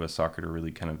like U.S. Soccer to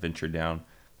really kind of venture down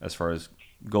as far as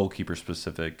goalkeeper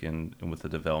specific and with the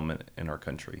development in our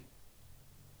country?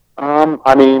 They haven't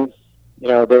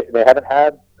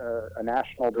had a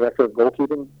national director of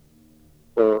goalkeeping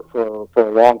for a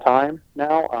long time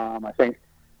now. I think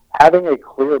having a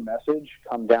clear message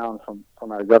come down from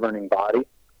our governing body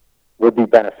would be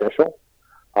beneficial.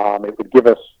 It would give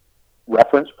us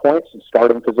reference points and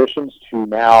starting positions to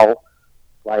now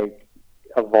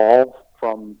evolve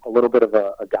from a little bit of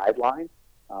a guideline.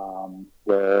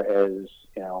 Whereas,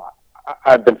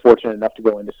 I've been fortunate enough to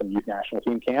go into some youth national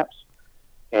team camps,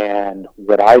 and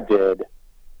what I did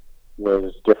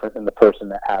was different than the person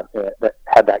that had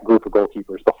that group of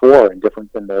goalkeepers before, and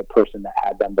different than the person that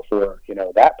had them before,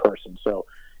 that person. So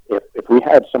if we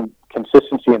had some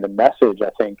consistency in the message,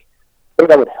 I think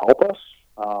that would help us.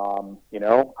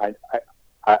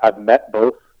 I've met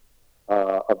both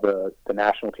of the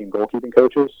national team goalkeeping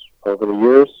coaches over the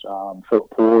years.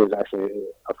 Philip Poole is actually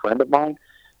a friend of mine,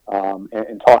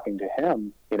 and talking to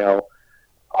him,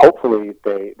 hopefully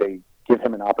they give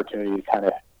him an opportunity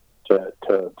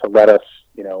to let us,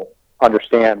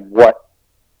 understand what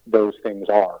those things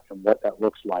are and what that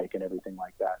looks like and everything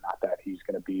like that. Not that he's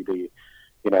going to be the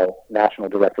national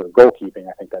director of goalkeeping.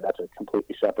 I think that's a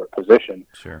completely separate position.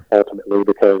 Sure. Ultimately,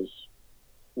 because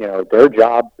their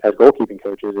job as goalkeeping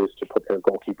coaches is to put their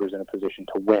goalkeepers in a position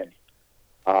to win.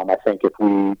 I think if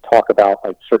we talk about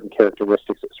certain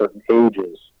characteristics at certain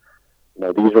ages,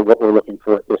 these are what we're looking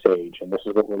for at this age, and this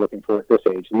is what we're looking for at this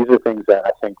age. These are things that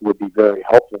I think would be very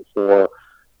helpful for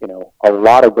a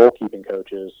lot of goalkeeping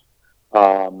coaches,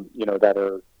 that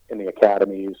are in the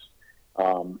academies,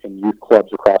 in youth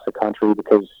clubs across the country,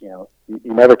 because you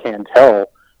never can tell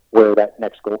where that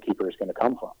next goalkeeper is going to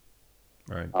come from.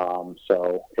 Right.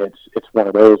 So it's one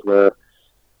of those where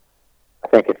I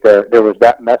think if there was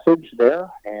that message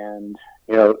there, and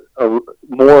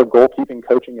more goalkeeping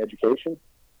coaching education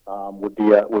would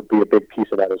be a big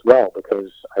piece of that as well,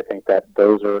 because I think that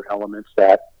those are elements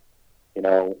that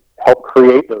help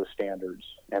create those standards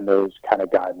and those kind of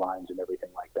guidelines and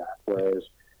everything like that. Whereas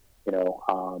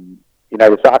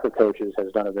United Soccer Coaches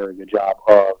has done a very good job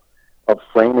of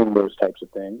framing those types of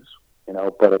things.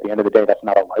 But at the end of the day, that's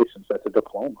not a license; that's a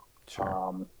diploma.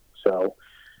 Sure. So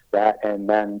that, and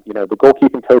then the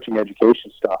goalkeeping coaching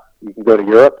education stuff. You can go to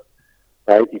Europe,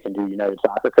 right? You can do United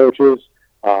Soccer Coaches,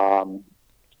 the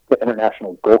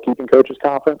International Goalkeeping Coaches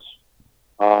Conference.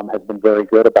 has been very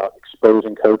good about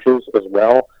exposing coaches as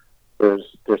well. There's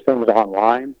things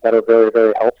online that are very,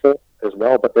 very helpful as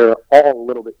well, but they're all a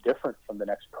little bit different from the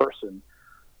next person,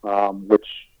 which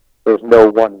there's no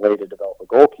one way to develop a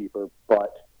goalkeeper.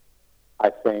 But I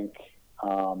think,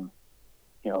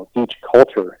 each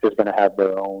culture is going to have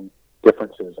their own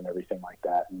differences and everything like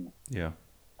that. And yeah,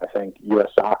 I think U.S.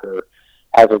 Soccer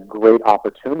has a great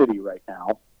opportunity right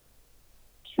now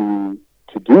to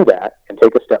do that and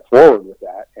take a step forward with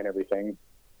that and everything,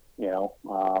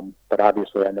 but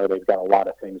obviously I know they've got a lot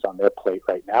of things on their plate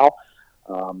right now.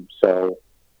 So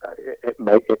it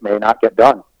may not get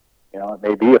done. It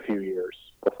may be a few years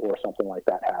before something like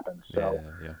that happens. So,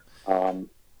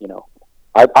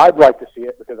 I'd like to see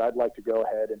it because I'd like to go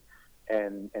ahead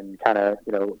and kind of,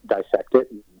 dissect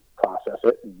it and process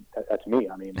it. And that's me.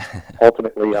 I mean,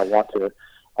 ultimately I want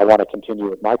to continue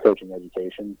with my coaching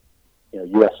education.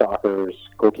 U.S. Soccer's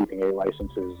goalkeeping A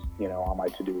license is, on my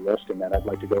to-do list, and then I'd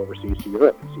like to go overseas to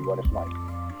Europe and see what it's like.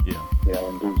 Yeah.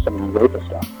 And do some of the UEFA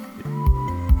stuff.